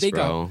nah. price, They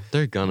bro.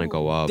 They're gonna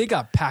go up. They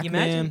got Imagine-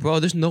 Pac-Man. Bro,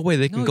 there's no way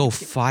they can No, go you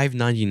can-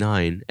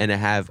 $5.99 and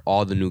have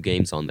all the new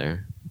games on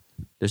there.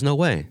 There's no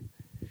way.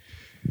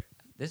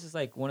 This is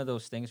like one of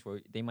those things where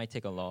they might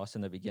take a loss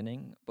in the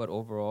beginning, but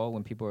overall,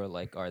 when people are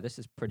like, "All right, this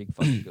is pretty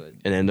fucking good,"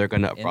 And then they're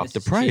gonna And drop this the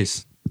is cheap.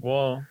 price.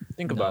 Well,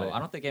 think about no, it. I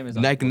don't think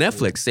Amazon. Like will do it.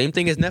 Netflix, same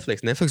thing as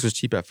Netflix. Netflix was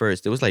cheap at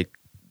first. It was like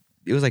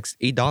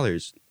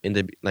 $8 in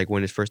the like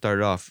when it first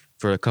started off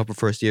for a couple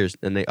first years.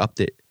 Then they upped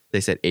it. They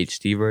said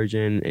HD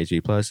version,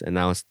 HD plus, and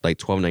now it's like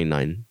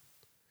 $12.99.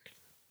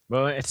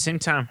 Well, at the same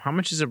time, how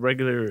much is a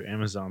regular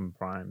Amazon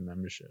Prime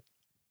membership?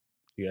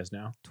 You guys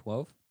know?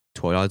 12.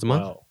 $12 a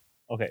month. 12.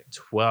 Okay,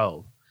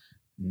 12.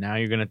 Now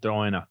you're gonna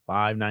throw in a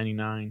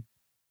 $5.99.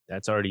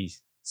 That's already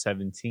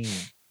 17.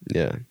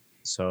 Yeah.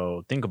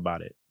 So think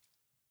about it.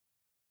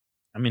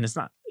 I mean, it's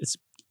not. It's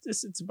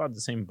about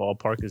the same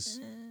ballpark as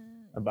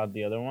about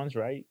the other ones,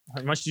 right?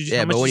 How much did you? Yeah,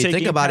 how much but when did you say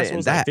think Game about Pass it in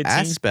was? Like that 15?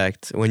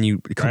 aspect, when you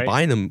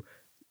combine them,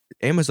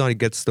 Amazon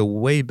gets the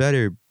way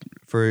better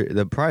for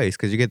the price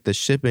because you get the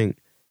shipping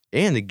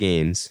and the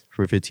games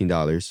for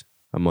 $15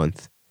 a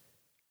month.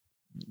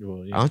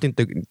 Well, I yeah. don't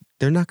think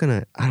they're not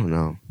gonna. I don't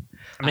know.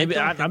 Maybe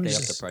I I, don't think I'm they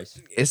just. up the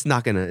price. It's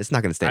not gonna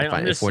stay I'm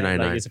at just saying, like,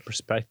 $4.99. it's a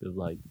perspective.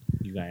 Like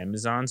you got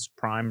Amazon's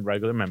Prime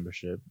regular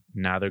membership.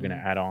 Now they're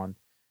gonna add on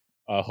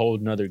a whole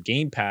nother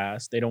Game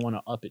Pass. They don't want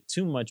to up it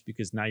too much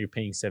because now you're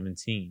paying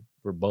 17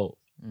 for both.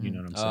 You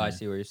know what I'm Oh, I saying?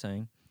 see what you're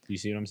saying. Do you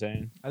see what I'm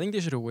saying? I think they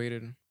should have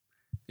waited.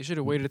 They should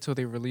have waited until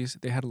they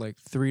released. They had like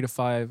 3 to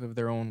 5 of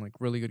their own like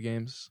really good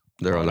games.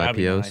 Their own That'd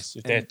be IPOs. nice.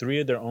 If they had 3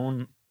 of their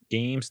own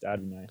games,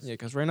 that'd be nice. Yeah,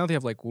 because right now they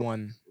have like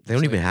one. They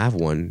don't It's even like- have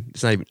one.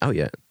 It's not even out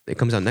yet. It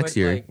comes out next But,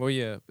 year. like, Well,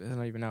 yeah, it's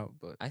not even out,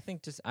 but I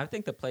think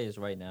the players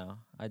right now.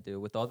 I do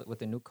with with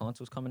the new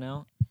consoles coming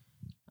out.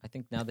 I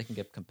think now they can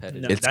get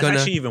competitive. No, It's that's gonna-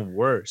 actually even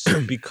worse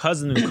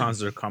because the new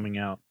consoles are coming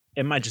out.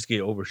 It might just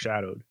get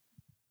overshadowed.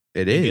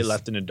 It And is. get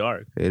left in the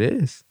dark. It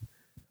is.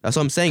 That's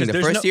what I'm saying. 'Cause The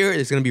there's first no- year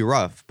is gonna be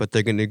rough, but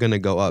they're gonna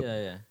go up.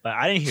 Yeah. Like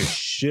I didn't hear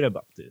shit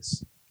about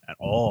this at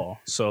all.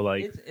 So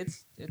like,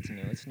 It's new.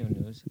 It's new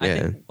news. Yeah. I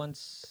think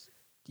once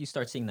you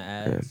start seeing the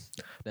ads,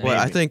 then Well,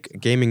 I Maybe. think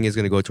gaming is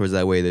gonna go towards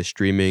that way, the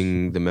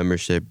streaming, the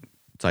membership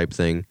type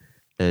thing,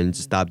 and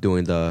stop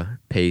doing the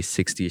pay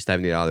 $60,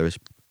 $70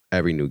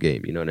 every new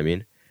game. You know what I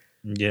mean?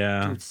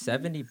 yeah. dude,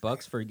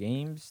 $70 for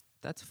games.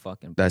 That's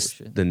fucking That's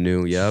bullshit. the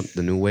new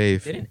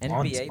wave. Didn't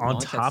On, NBA on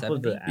launch top at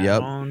of the 70?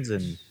 Yep. add-ons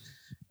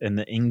and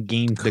the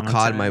in-game The content.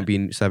 COD might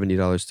be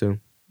 $70 too.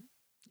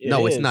 It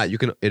No, it's is. not. You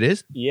can. It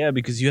is. Yeah,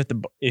 because you have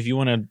to if you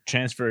want to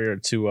transfer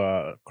to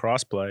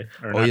crossplay.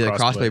 Or Oh not yeah, the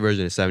crossplay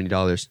version is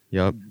 $70.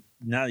 Yep.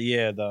 Not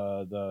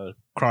the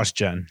cross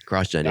gen.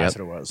 Cross gen. Yep. That's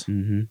what it was.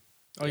 hmm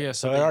oh yeah,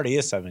 So it already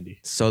is 70.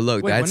 So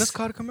look, Wait, when does that's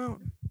COD come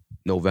out?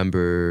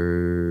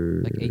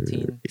 November Like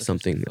 18,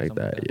 something like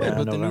that. Wait, Yeah. Yeah,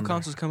 but the new November.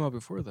 consoles come out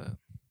before that.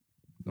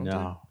 don't they?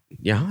 No.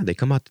 Yeah, they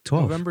come out the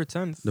 12th. November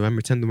 10th.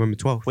 November 10th, November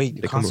 12th. Wait,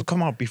 they the console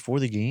come out before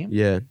the game?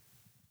 Yeah.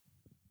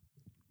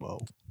 Whoa.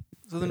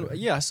 So then,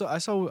 yeah,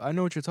 I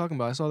know what you're talking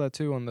about. I saw that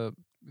too on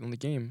the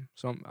game.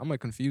 So I'm like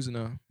confused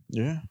now.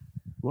 Yeah.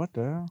 What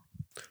the hell?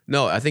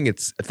 No, I think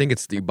it's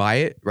you buy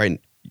it right.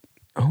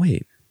 Oh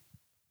wait,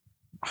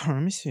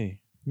 Let me see.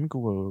 Let me go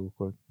real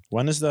quick.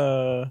 When is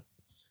the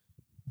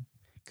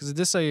Because it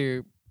just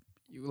say,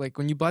 like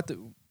when you bought the,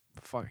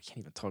 fuck, I can't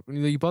even talk. When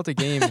you bought the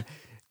game,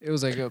 it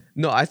was like a,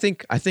 no, I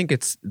think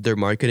it's they're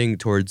marketing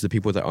towards the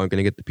people that aren't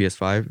gonna get the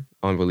PS5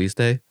 on release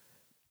day,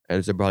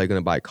 and they're probably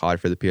gonna buy COD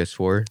for the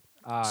PS4.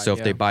 So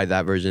if they buy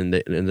that version,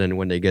 and then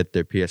when they get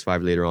their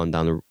PS5 later on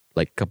down the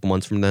like a couple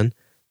months from then,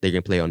 they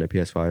can play on their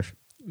PS5.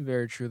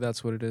 very true.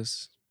 That's what it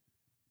is.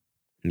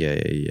 Yeah.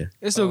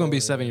 It's still gonna Oh, be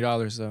yeah.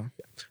 $70 though.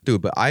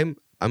 Dude, but I'm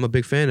a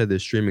big fan of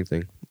this streaming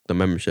thing, the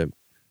membership.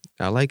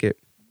 I like it.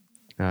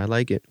 I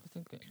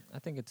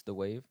think it's the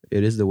wave.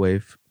 It is the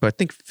wave, but I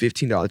think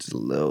 $15 is a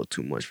little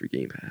too much for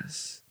Game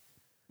Pass.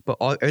 But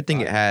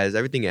everything it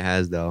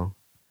has though.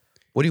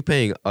 What are you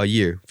paying a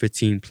year?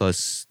 15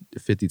 plus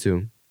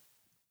 52.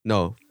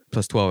 No,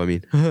 plus 12. I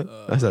mean,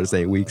 I started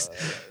saying weeks.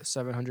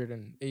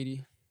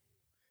 780.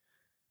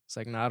 It's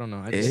like, nah, I don't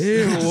know. I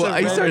Ew! just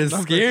I started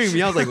scaring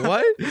me. I was like,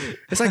 what?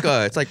 It's like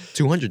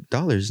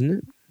 $200, isn't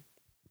it?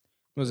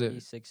 What was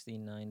it 60,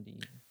 90.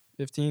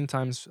 15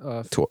 times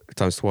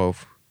Times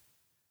 12.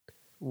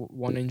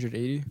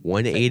 180?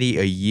 180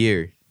 a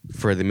year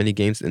for the mini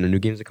games and the new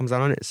games that comes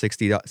out on it.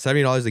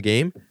 $70 a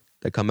game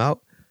that come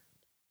out.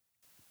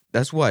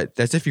 That's what.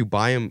 That's if you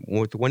buy them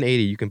with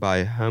 180. You can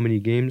buy how many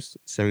games?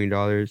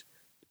 $70.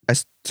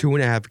 That's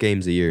 2.5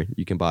 games a year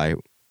you can buy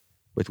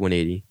with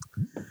 180.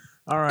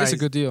 All right. It's a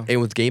good deal.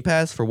 And with Game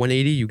Pass for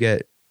 180, you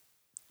get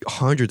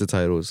hundreds of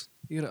titles.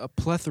 You get a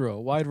plethora,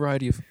 a wide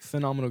variety of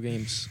phenomenal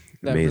games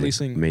that Amazing,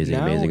 releasing amazing,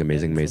 now amazing, and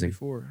amazing, from amazing.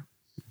 before.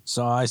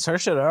 So I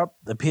searched it up.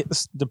 The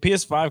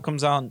PS5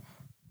 comes out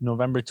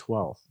November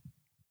 12th.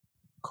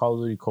 Call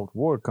of Duty Cold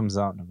War comes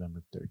out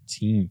November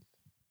 13th.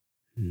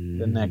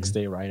 The next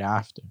day right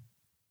after.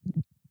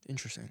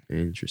 Interesting.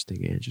 Interesting.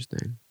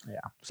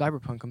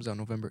 Cyberpunk comes out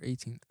November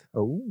 18th.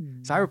 Oh.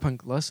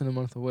 Cyberpunk less than a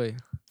month away.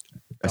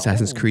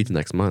 Assassin's Oh. Creed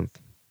next month.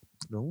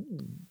 No.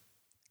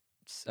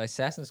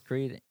 Assassin's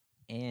Creed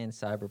and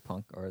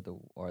Cyberpunk are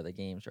the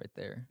games right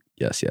there.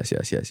 Yes.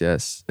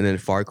 And then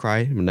Far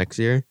Cry next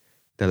year.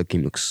 That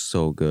game looks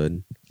so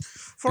good.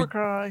 Far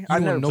Cry. You I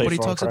know never what nobody played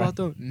Far talks Cry. about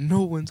though?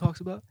 No one talks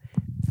about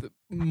the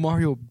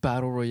Mario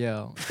Battle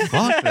Royale.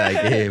 Fuck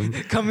that game.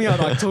 Coming out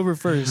October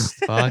 1st.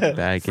 Fuck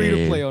that Free to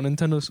game. play on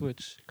Nintendo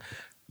Switch.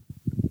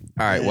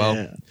 All right, well,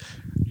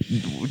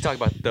 Yeah. we talk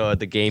about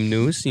the game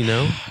news. You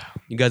know,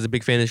 you guys a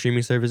big fan of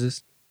streaming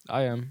services?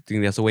 I am.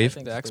 Think that's a wave? I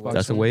think The that's Xbox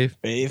That's a One. wave.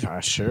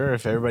 If, sure,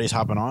 if everybody's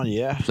hopping on,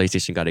 yeah.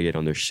 PlayStation got to get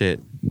on their shit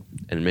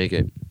and make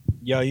it.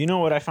 Yo, you know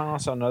what I found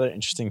also another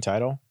interesting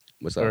title?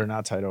 What's Or up?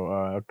 not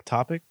title,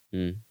 topic?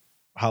 Mm.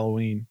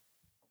 Halloween.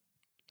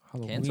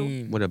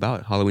 Halloween. What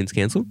about Halloween's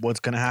canceled? What's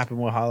gonna happen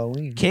with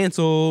Halloween?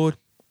 Canceled.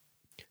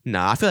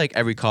 Nah, I feel like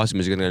every costume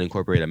is gonna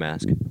incorporate a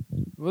mask.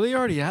 Well, they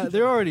already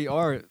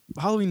are.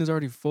 Halloween is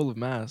already full of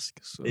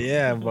masks. So.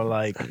 Yeah, but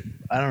like,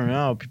 I don't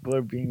know. People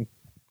are being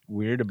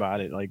weird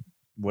about it. Like,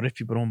 what if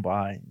people don't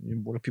buy?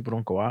 What if people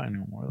don't go out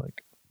anymore?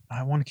 Like,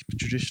 I want to keep the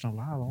tradition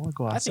alive. I want to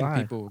go I think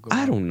outside. people will go.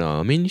 I out. don't know.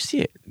 I mean, you see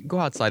it. Go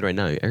outside right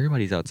now.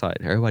 Everybody's outside.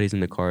 Everybody's in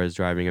the cars,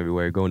 driving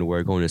everywhere, going to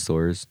work, going to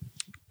stores.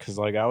 Cause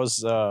like I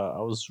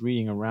was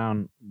reading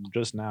around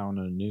just now in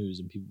the news,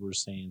 and people were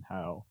saying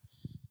how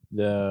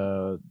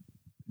the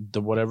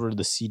whatever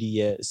the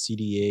CDC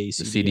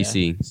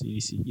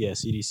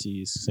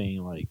is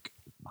saying like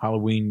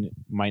Halloween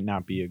might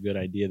not be a good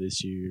idea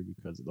this year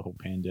because of the whole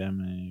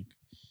pandemic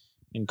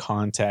and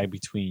contact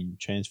between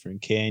transferring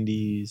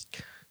candies.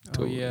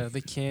 Oh yeah,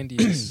 the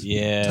candies.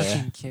 Yeah.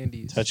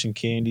 Touching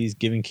Candies,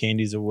 giving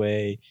candies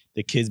away.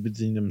 The kids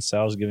between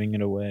themselves giving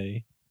it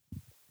away.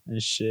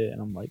 And shit.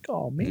 And I'm like,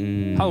 oh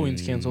man.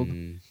 Halloween's canceled.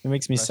 It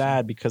makes me Russian.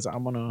 sad because I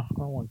don't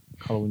want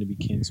Halloween to be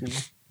canceled.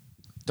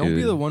 Don't be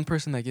Dude. the one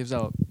person that gives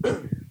out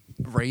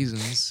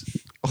raisins.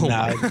 Oh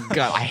Nah. my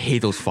god, I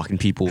hate those fucking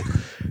people.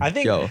 I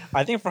think Yo.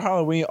 for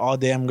Halloween all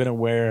day I'm gonna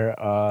wear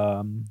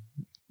a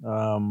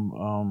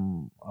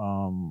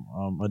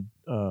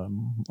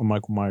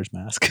Michael Myers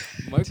mask.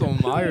 Michael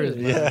Myers,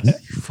 man. Yeah. You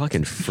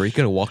fucking freak,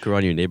 gonna walk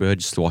around your neighborhood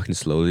just walking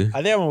slowly.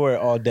 I think I'm gonna wear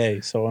it all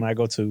day. So when I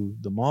go to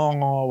the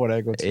mall, when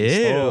I go to the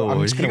Ew, store,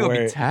 I'm just you're gonna wear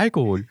be it.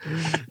 tackled.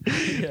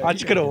 I'm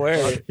just gonna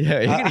wear it. Yeah,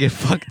 you're gonna get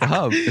fucked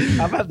up. I'm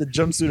gonna have the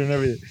jumpsuit and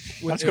everything.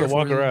 I'm With just gonna Air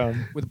walk Force-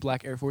 around. with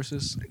black Air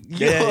Forces.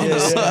 Yeah.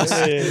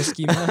 The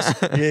ski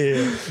mask.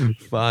 Yeah.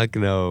 Fuck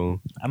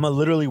no. I'm gonna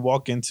literally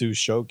walk into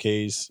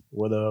Showcase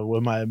with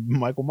my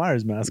Michael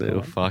Myers mask Ew,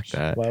 on. fuck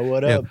that. Why,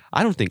 what Yeah, up?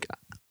 I don't think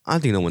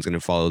no one's gonna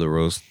follow the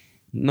rules.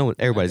 No one,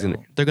 everybody's gonna.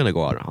 don't. They're gonna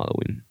go out on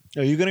Halloween.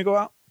 Are you gonna go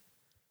out?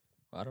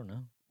 I don't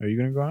know. Are you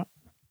gonna go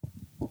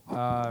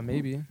out?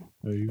 Maybe.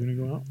 Are you gonna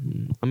go out?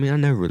 I mean, I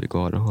never really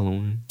go out on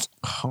Halloween.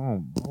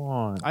 Come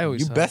on. I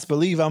always You have. best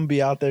believe I'm gonna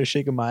be out there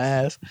shaking my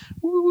ass.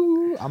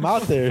 Woo, I'm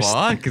out there.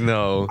 Fuck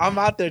no. I'm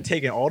out there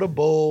taking all the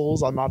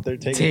bowls. I'm out there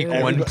taking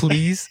Take one,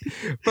 please,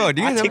 bro.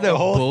 Do you I guys have take the that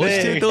whole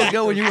bullshit thing. those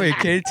guys when you were a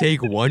kid?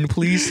 Take one,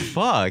 please.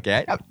 Fuck,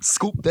 I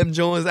scoop them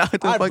Jones out. The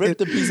I fucking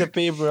ripped a piece of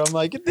paper. I'm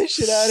like, get this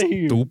shit out of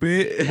here.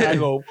 stupid. I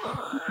go,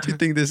 What do you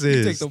think this You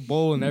is? take the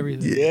bowl and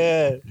everything.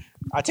 yeah.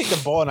 I take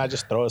the ball and I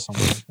just throw it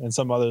somewhere in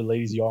some other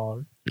lady's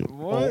yard.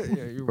 What?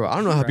 Yeah, Bro, I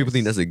don't know how people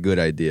think that's a good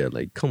idea.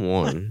 Like, come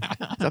on,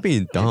 stop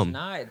being It's dumb.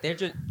 not.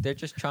 They're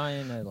just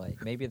trying to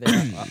like maybe they're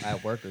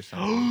at work or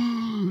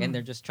something, and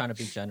they're just trying to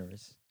be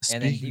generous.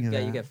 And then Speaking of you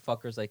that. get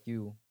fuckers like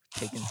you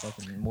taking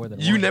fucking more than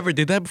You one. never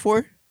did that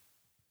before?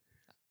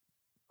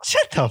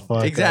 Shut the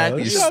fuck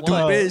Exactly, up. you Shut up.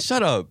 stupid.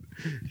 Shut up.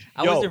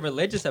 I Yo. wasn't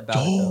religious about it.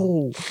 Though.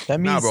 Oh, that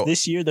Nah, means bro.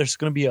 this year there's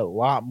gonna be a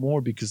lot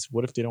more because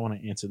what if they don't want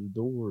to answer the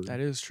door? That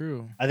is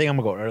true. I think I'm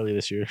gonna go early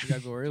this year. You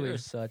gotta go earlier. You're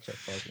such a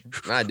fucking.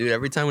 Nah, dude.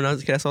 Every time when I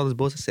was a kid, I saw this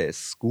bullshit. I said,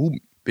 "Scoop,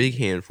 big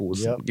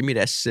handfuls. Yep. Give me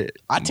that shit."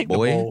 I take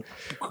boy. the bowl.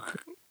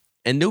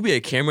 And there'll be a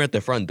camera at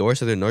the front door,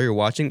 so they know you're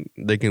watching.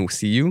 They can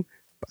see you.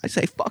 I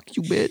say, "Fuck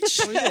you, bitch."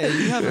 Oh, yeah,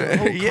 you have a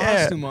whole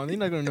Yeah. costume on. They're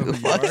not gonna know who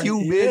Fuck you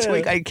are. you, bitch. Yeah.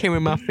 Wait, I camera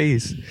in my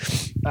face.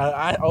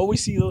 I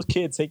always see those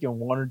kids taking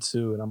one or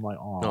two, and I'm like,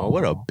 oh, No,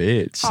 what a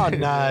bitch. How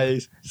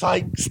nice. It's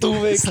like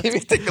stupid. Give me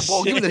Take the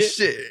ball. Give me the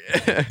shit.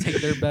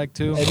 Take their bag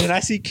too. And then I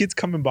see kids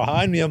coming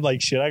behind me. I'm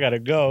like, shit, I gotta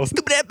go.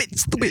 Stupid that bitch.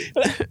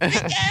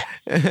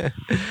 Stupid.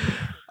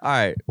 All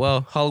right.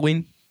 Well,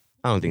 Halloween.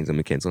 I don't think it's gonna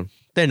be canceled.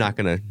 They're not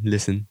gonna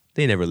listen.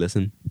 They never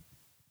listen.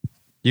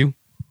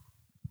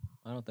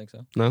 I don't think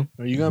so. No.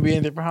 Are you gonna be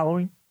in there for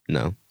Halloween?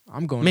 No.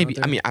 I'm going. Maybe. out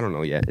there. I mean, I don't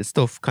know yet. It's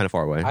still kind of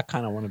far away. I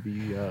kind of want to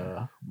be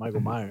Michael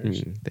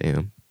Myers.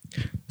 Damn.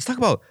 Let's talk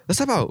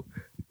about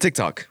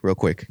TikTok real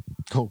quick.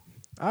 Cool.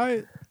 All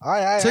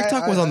right.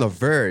 TikTok was on the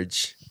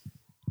verge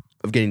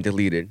of getting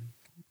deleted.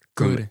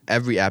 From Good.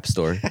 every app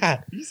store.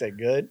 You said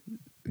good.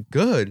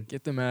 Good.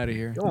 Get them out of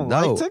here. You don't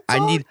No, like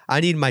TikTok? I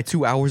need my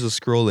 2 hours of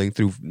scrolling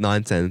through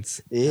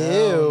nonsense. Ew.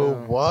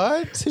 no.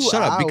 What? 2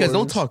 Shut up, because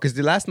don't hours? talk. Because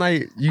the last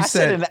night you I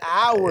said said, an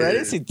hour. I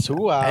didn't say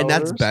 2 hours. and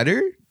that's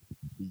better.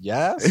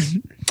 Yes.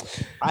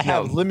 I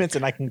have No. limits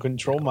and I can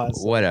control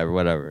myself.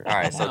 Whatever. All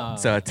right,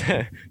 so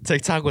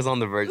TikTok was on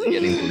the verge of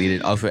getting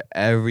deleted off of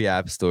every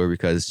app store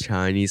because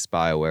Chinese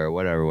spyware,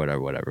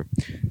 whatever.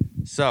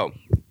 So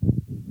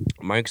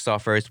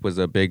Microsoft first was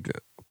a big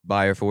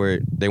buyer for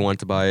it. They wanted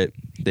to buy it.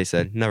 They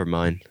said, never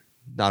mind.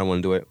 I don't want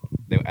to do it.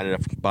 They ended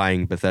up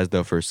buying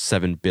Bethesda for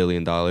 $7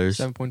 billion.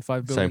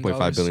 $7.5 billion.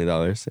 $7.5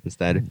 billion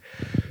instead.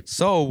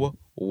 So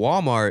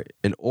Walmart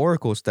and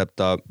Oracle stepped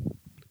up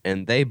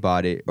and they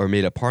bought it or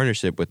made a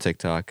partnership with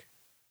TikTok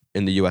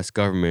in the US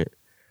government,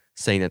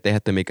 saying that they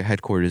have to make a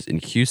headquarters in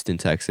Houston,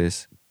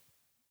 Texas,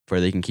 where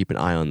they can keep an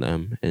eye on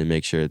them and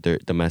make sure they're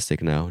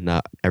domestic now,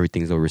 not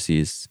everything's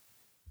overseas.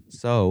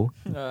 So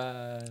Uh,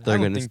 they're I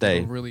don't gonna think stay.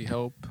 that'll really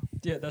help.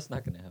 yeah, that's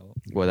not gonna help.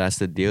 Well, that's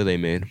the deal they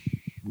made.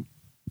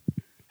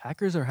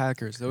 Hackers are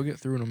hackers. They'll get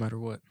through no matter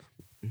what.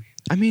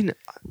 I mean,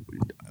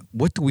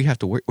 what do we have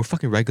to work? We're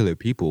fucking regular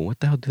people. What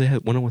the hell do they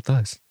want with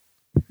us?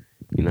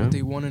 You know? What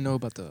they want to know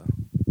about the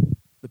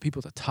people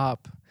at the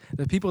top.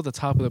 The people at the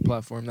top of the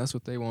platform. That's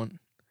what they want.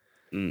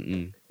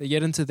 Mm-mm. They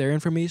get into their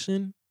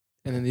information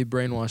and then they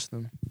brainwash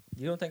them.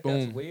 You don't think Boom.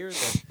 that's weird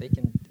that they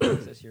can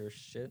access your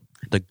shit?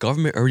 The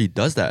government already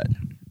does that.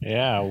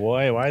 Yeah,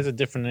 why is it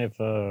different if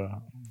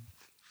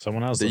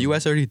someone else The does it?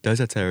 U.S. already does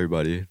that to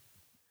everybody.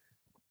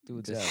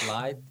 Dude, the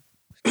slide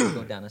you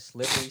go down a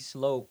slippery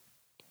slope,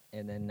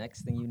 and then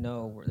next thing you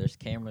know, where there's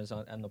cameras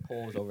on the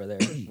poles over there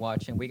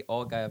watching. We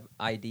all got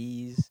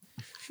IDs,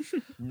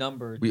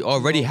 numbered. We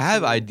already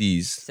have 202,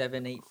 IDs.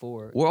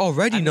 784. We're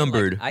already I mean,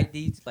 numbered. Like,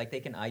 IDs, like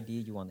they can ID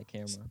you on the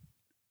camera.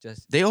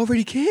 Just They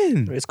already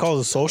can. It's called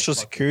a social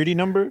security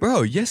number.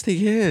 Bro, yes, they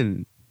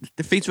can.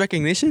 The face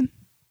recognition?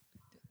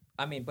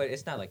 I mean, but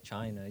it's not like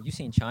China. You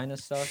seen China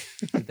stuff?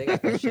 Dude, they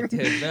got that shit too.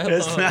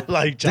 It's not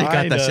like They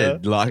China. got that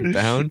shit locked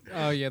down.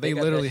 Oh yeah, They they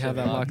got literally that have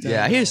shit that locked locked down. down.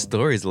 Yeah, I hear No.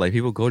 stories like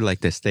people go to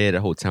like they stay at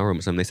a hotel room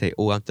or something. They say,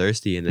 "Oh, I'm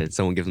thirsty," and then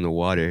someone gives them the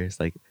water. It's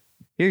like,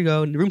 "Here you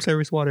go, room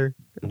service water."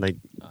 And like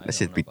I that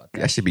should don't be know about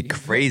that should be shit.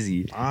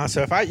 crazy.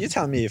 So if you're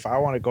telling me if I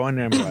want to go in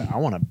there and be like, I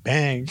want to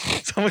bang,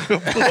 someone go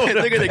blow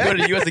They're gonna go to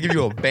the the US to give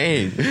you a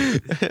bang.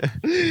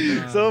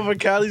 So if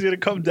Cali's gonna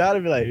come down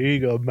and be like, here you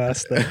go,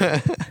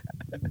 master.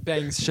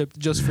 Bangs shipped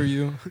just for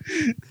you.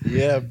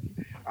 Yeah,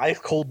 ice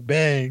cold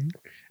bang.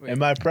 Wait. And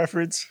my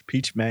preference,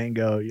 peach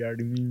mango. You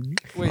already mean.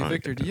 Wait, Fuck.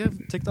 Victor, do you have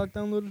TikTok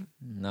downloaded?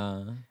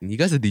 Nah. You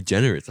guys are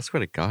degenerates. I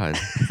swear to God,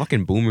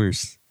 fucking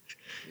boomers.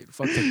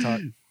 Fuck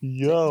TikTok.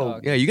 Yo,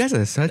 TikTok. Yeah, you guys are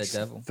The such.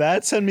 devil.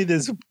 Fat sent me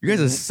this. You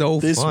guys are so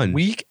this fun.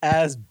 weak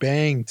ass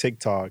bang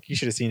TikTok. You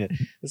should have seen it.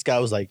 This guy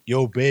was like,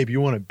 "Yo, babe, you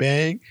want to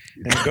bang?"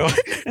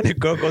 And the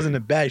girl goes in the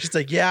bag. She's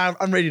like, "Yeah,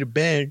 I'm ready to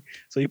bang."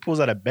 So he pulls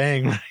out a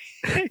bang,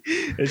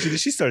 and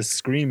she starts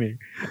screaming.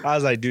 I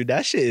was like, "Dude,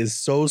 that shit is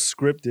so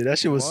scripted. That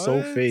shit was so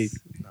What? fake."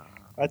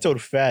 I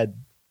told Fad,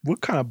 "What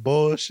kind of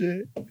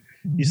bullshit?"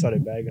 He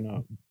started bagging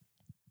up.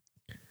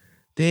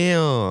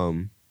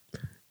 Damn.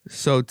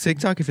 So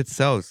TikTok, if it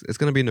sells, it's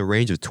gonna be in the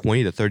range of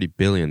 $20 to $30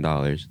 billion.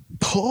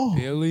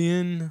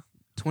 Billion?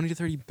 20 to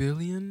 30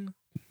 billion?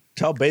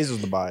 Tell Bezos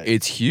to buy it.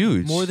 It's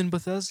huge. More than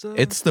Bethesda?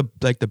 It's the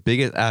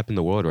biggest app in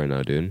the world right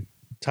now, dude.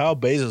 Tell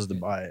Bezos to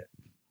buy it.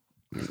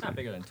 It's not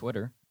bigger than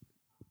Twitter.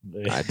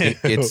 I think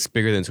it's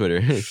bigger than Twitter.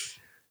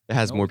 It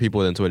has Nope. more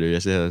people than Twitter.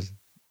 Yes, it does.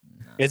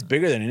 Nah. It's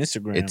bigger than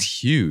Instagram.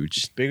 It's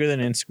huge. bigger than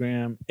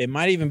Instagram. It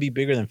might even be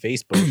bigger than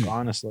Facebook,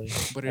 honestly.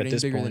 but at it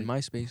this ain't bigger point. than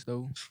MySpace,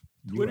 though.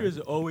 Twitter's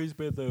always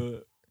been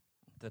the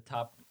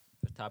top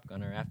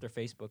gunner. After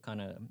Facebook kind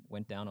of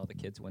went down, all the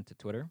kids went to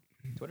Twitter.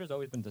 Twitter's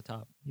always been the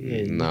top.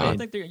 Yeah, Nah. I don't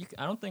think they're.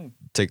 I don't think.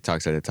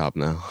 TikTok's at the top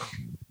now.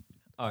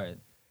 All right,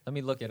 let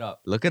me look it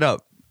up. Look it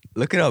up.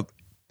 Look it up.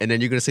 And then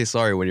you're gonna say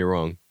sorry when you're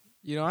wrong.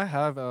 You know, I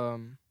have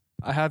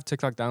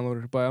TikTok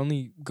downloaded, but I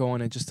only go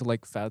on it just to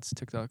like Fats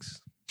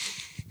TikToks.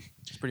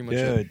 That's pretty much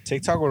it. Dude,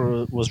 TikTok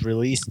was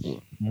released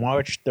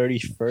March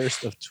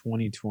 31st of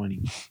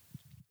 2020.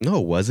 No,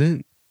 it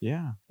wasn't.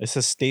 Yeah. It's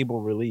a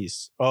stable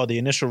release. Oh, the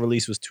initial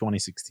release was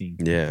 2016.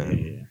 Yeah.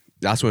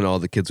 That's when all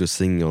the kids were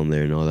singing on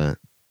there and all that.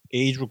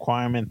 Age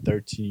requirement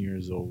 13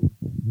 years old.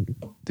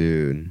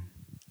 Dude.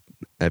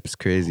 That's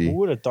crazy. Who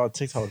would have thought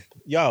TikTok?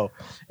 Yo,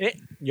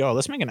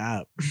 let's make an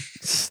app.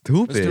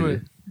 Stupid. Let's do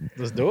it.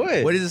 Let's do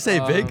it. What does it say,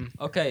 Vic?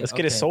 Okay, Let's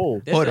get it okay.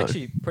 sold. This Hold is on.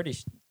 actually pretty.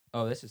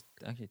 Oh, this is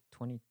actually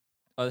 20.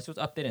 Oh, this was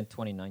updated in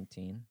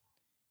 2019,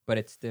 but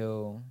it's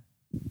still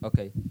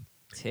okay.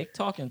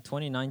 TikTok in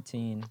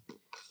 2019.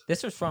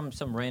 This was from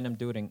some random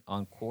dude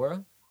on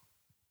Quora.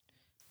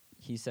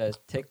 He says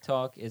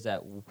TikTok is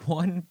at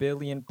 1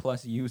 billion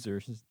plus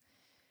users.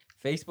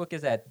 Facebook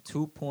is at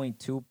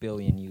 2.2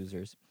 billion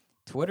users.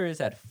 Twitter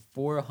is at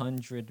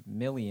 400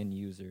 million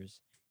users.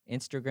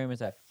 Instagram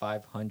is at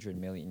 500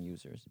 million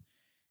users.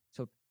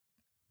 So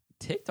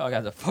TikTok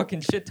has a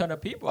fucking shit ton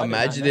of people. I did not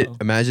Imagine it. know.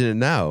 Imagine it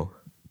now.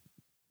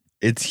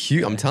 It's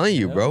huge. I'm Yeah, telling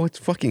you, yeah. bro. It's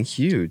fucking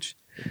huge.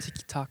 The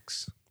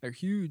TikToks. They're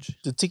huge.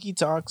 The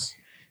TikToks.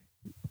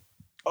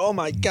 Oh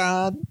my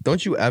God.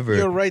 Don't you ever?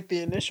 You're right.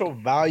 The initial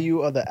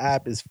value of the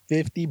app is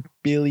 50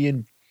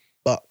 billion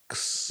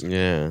bucks.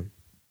 Yeah.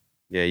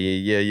 Yeah.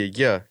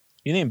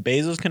 You think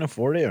Bezos can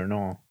afford it or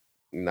no?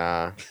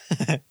 Nah.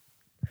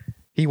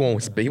 He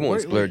won't. He won't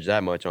Wait, splurge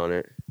that much on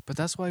it, But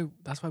that's why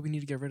we need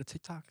to get rid of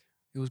TikTok.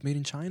 It was made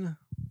in China.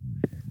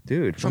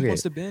 dude. Trump okay.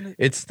 wants to ban it.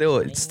 It's still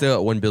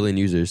at 1 billion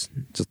users.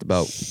 Just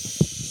about.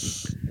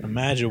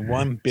 Imagine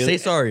 1 billion. Say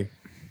sorry.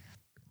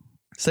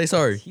 Say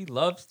sorry. He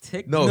loves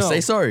TikTok. No, No.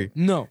 say sorry.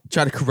 No,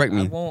 Try to correct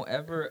I me. won't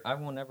ever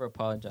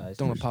apologize.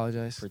 don't for,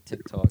 apologize. for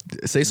TikTok.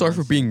 Say sorry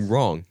for being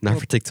wrong, not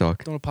for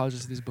TikTok. Don't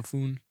apologize to this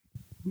buffoon.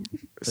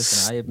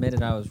 Listen, I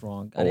admitted I was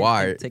wrong. I Oh, didn't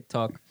why? think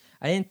TikTok.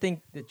 I didn't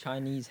think the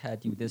Chinese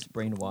had you this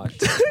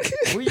brainwashed.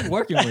 Who are you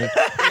working with?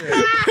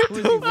 Who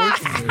is he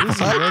working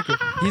with?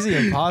 He's the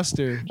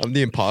imposter. I'm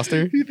the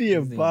imposter. He's the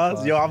the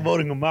boss. Yo, I'm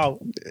voting him out.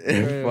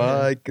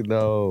 Fuck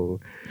no. All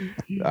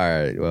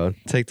right. Well,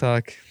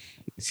 TikTok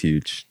is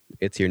huge.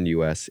 It's here in the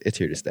US. It's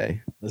here to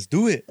stay. Let's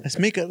do it. Let's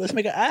make an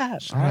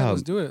app. All right, up.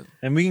 let's do it.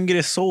 And we can get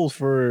it sold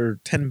for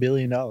 $10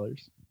 billion.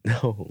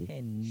 No.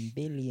 10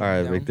 billion. All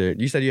right, down. Victor.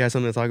 You said you had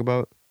something to talk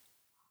about.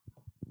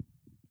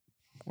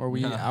 Or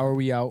we? Nah. How are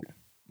we out?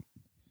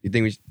 You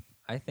think we?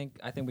 I think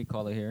we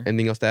call it here.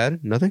 Anything else to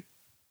add? Nothing.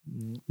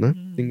 No.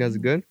 Think that's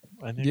good.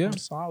 I think Yeah. I'm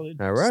solid.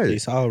 All right. Stay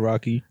solid,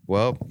 Rocky.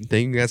 Well,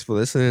 thank you guys for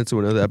listening to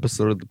another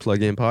episode of the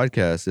Plug In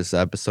Podcast. This is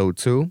episode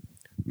 2.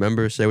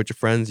 Remember, share with your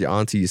friends, your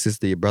auntie, your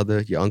sister, your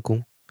brother, your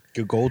uncle,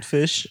 Your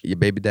goldfish, your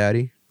baby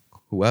daddy,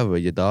 whoever,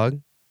 your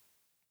dog.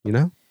 You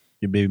know?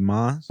 your baby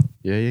moms.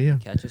 Yeah.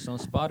 Catch us on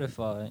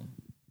Spotify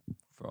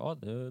for all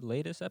the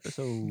latest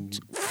episodes.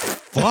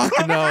 Fuck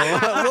no.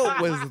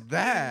 What was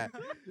that?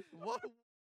 What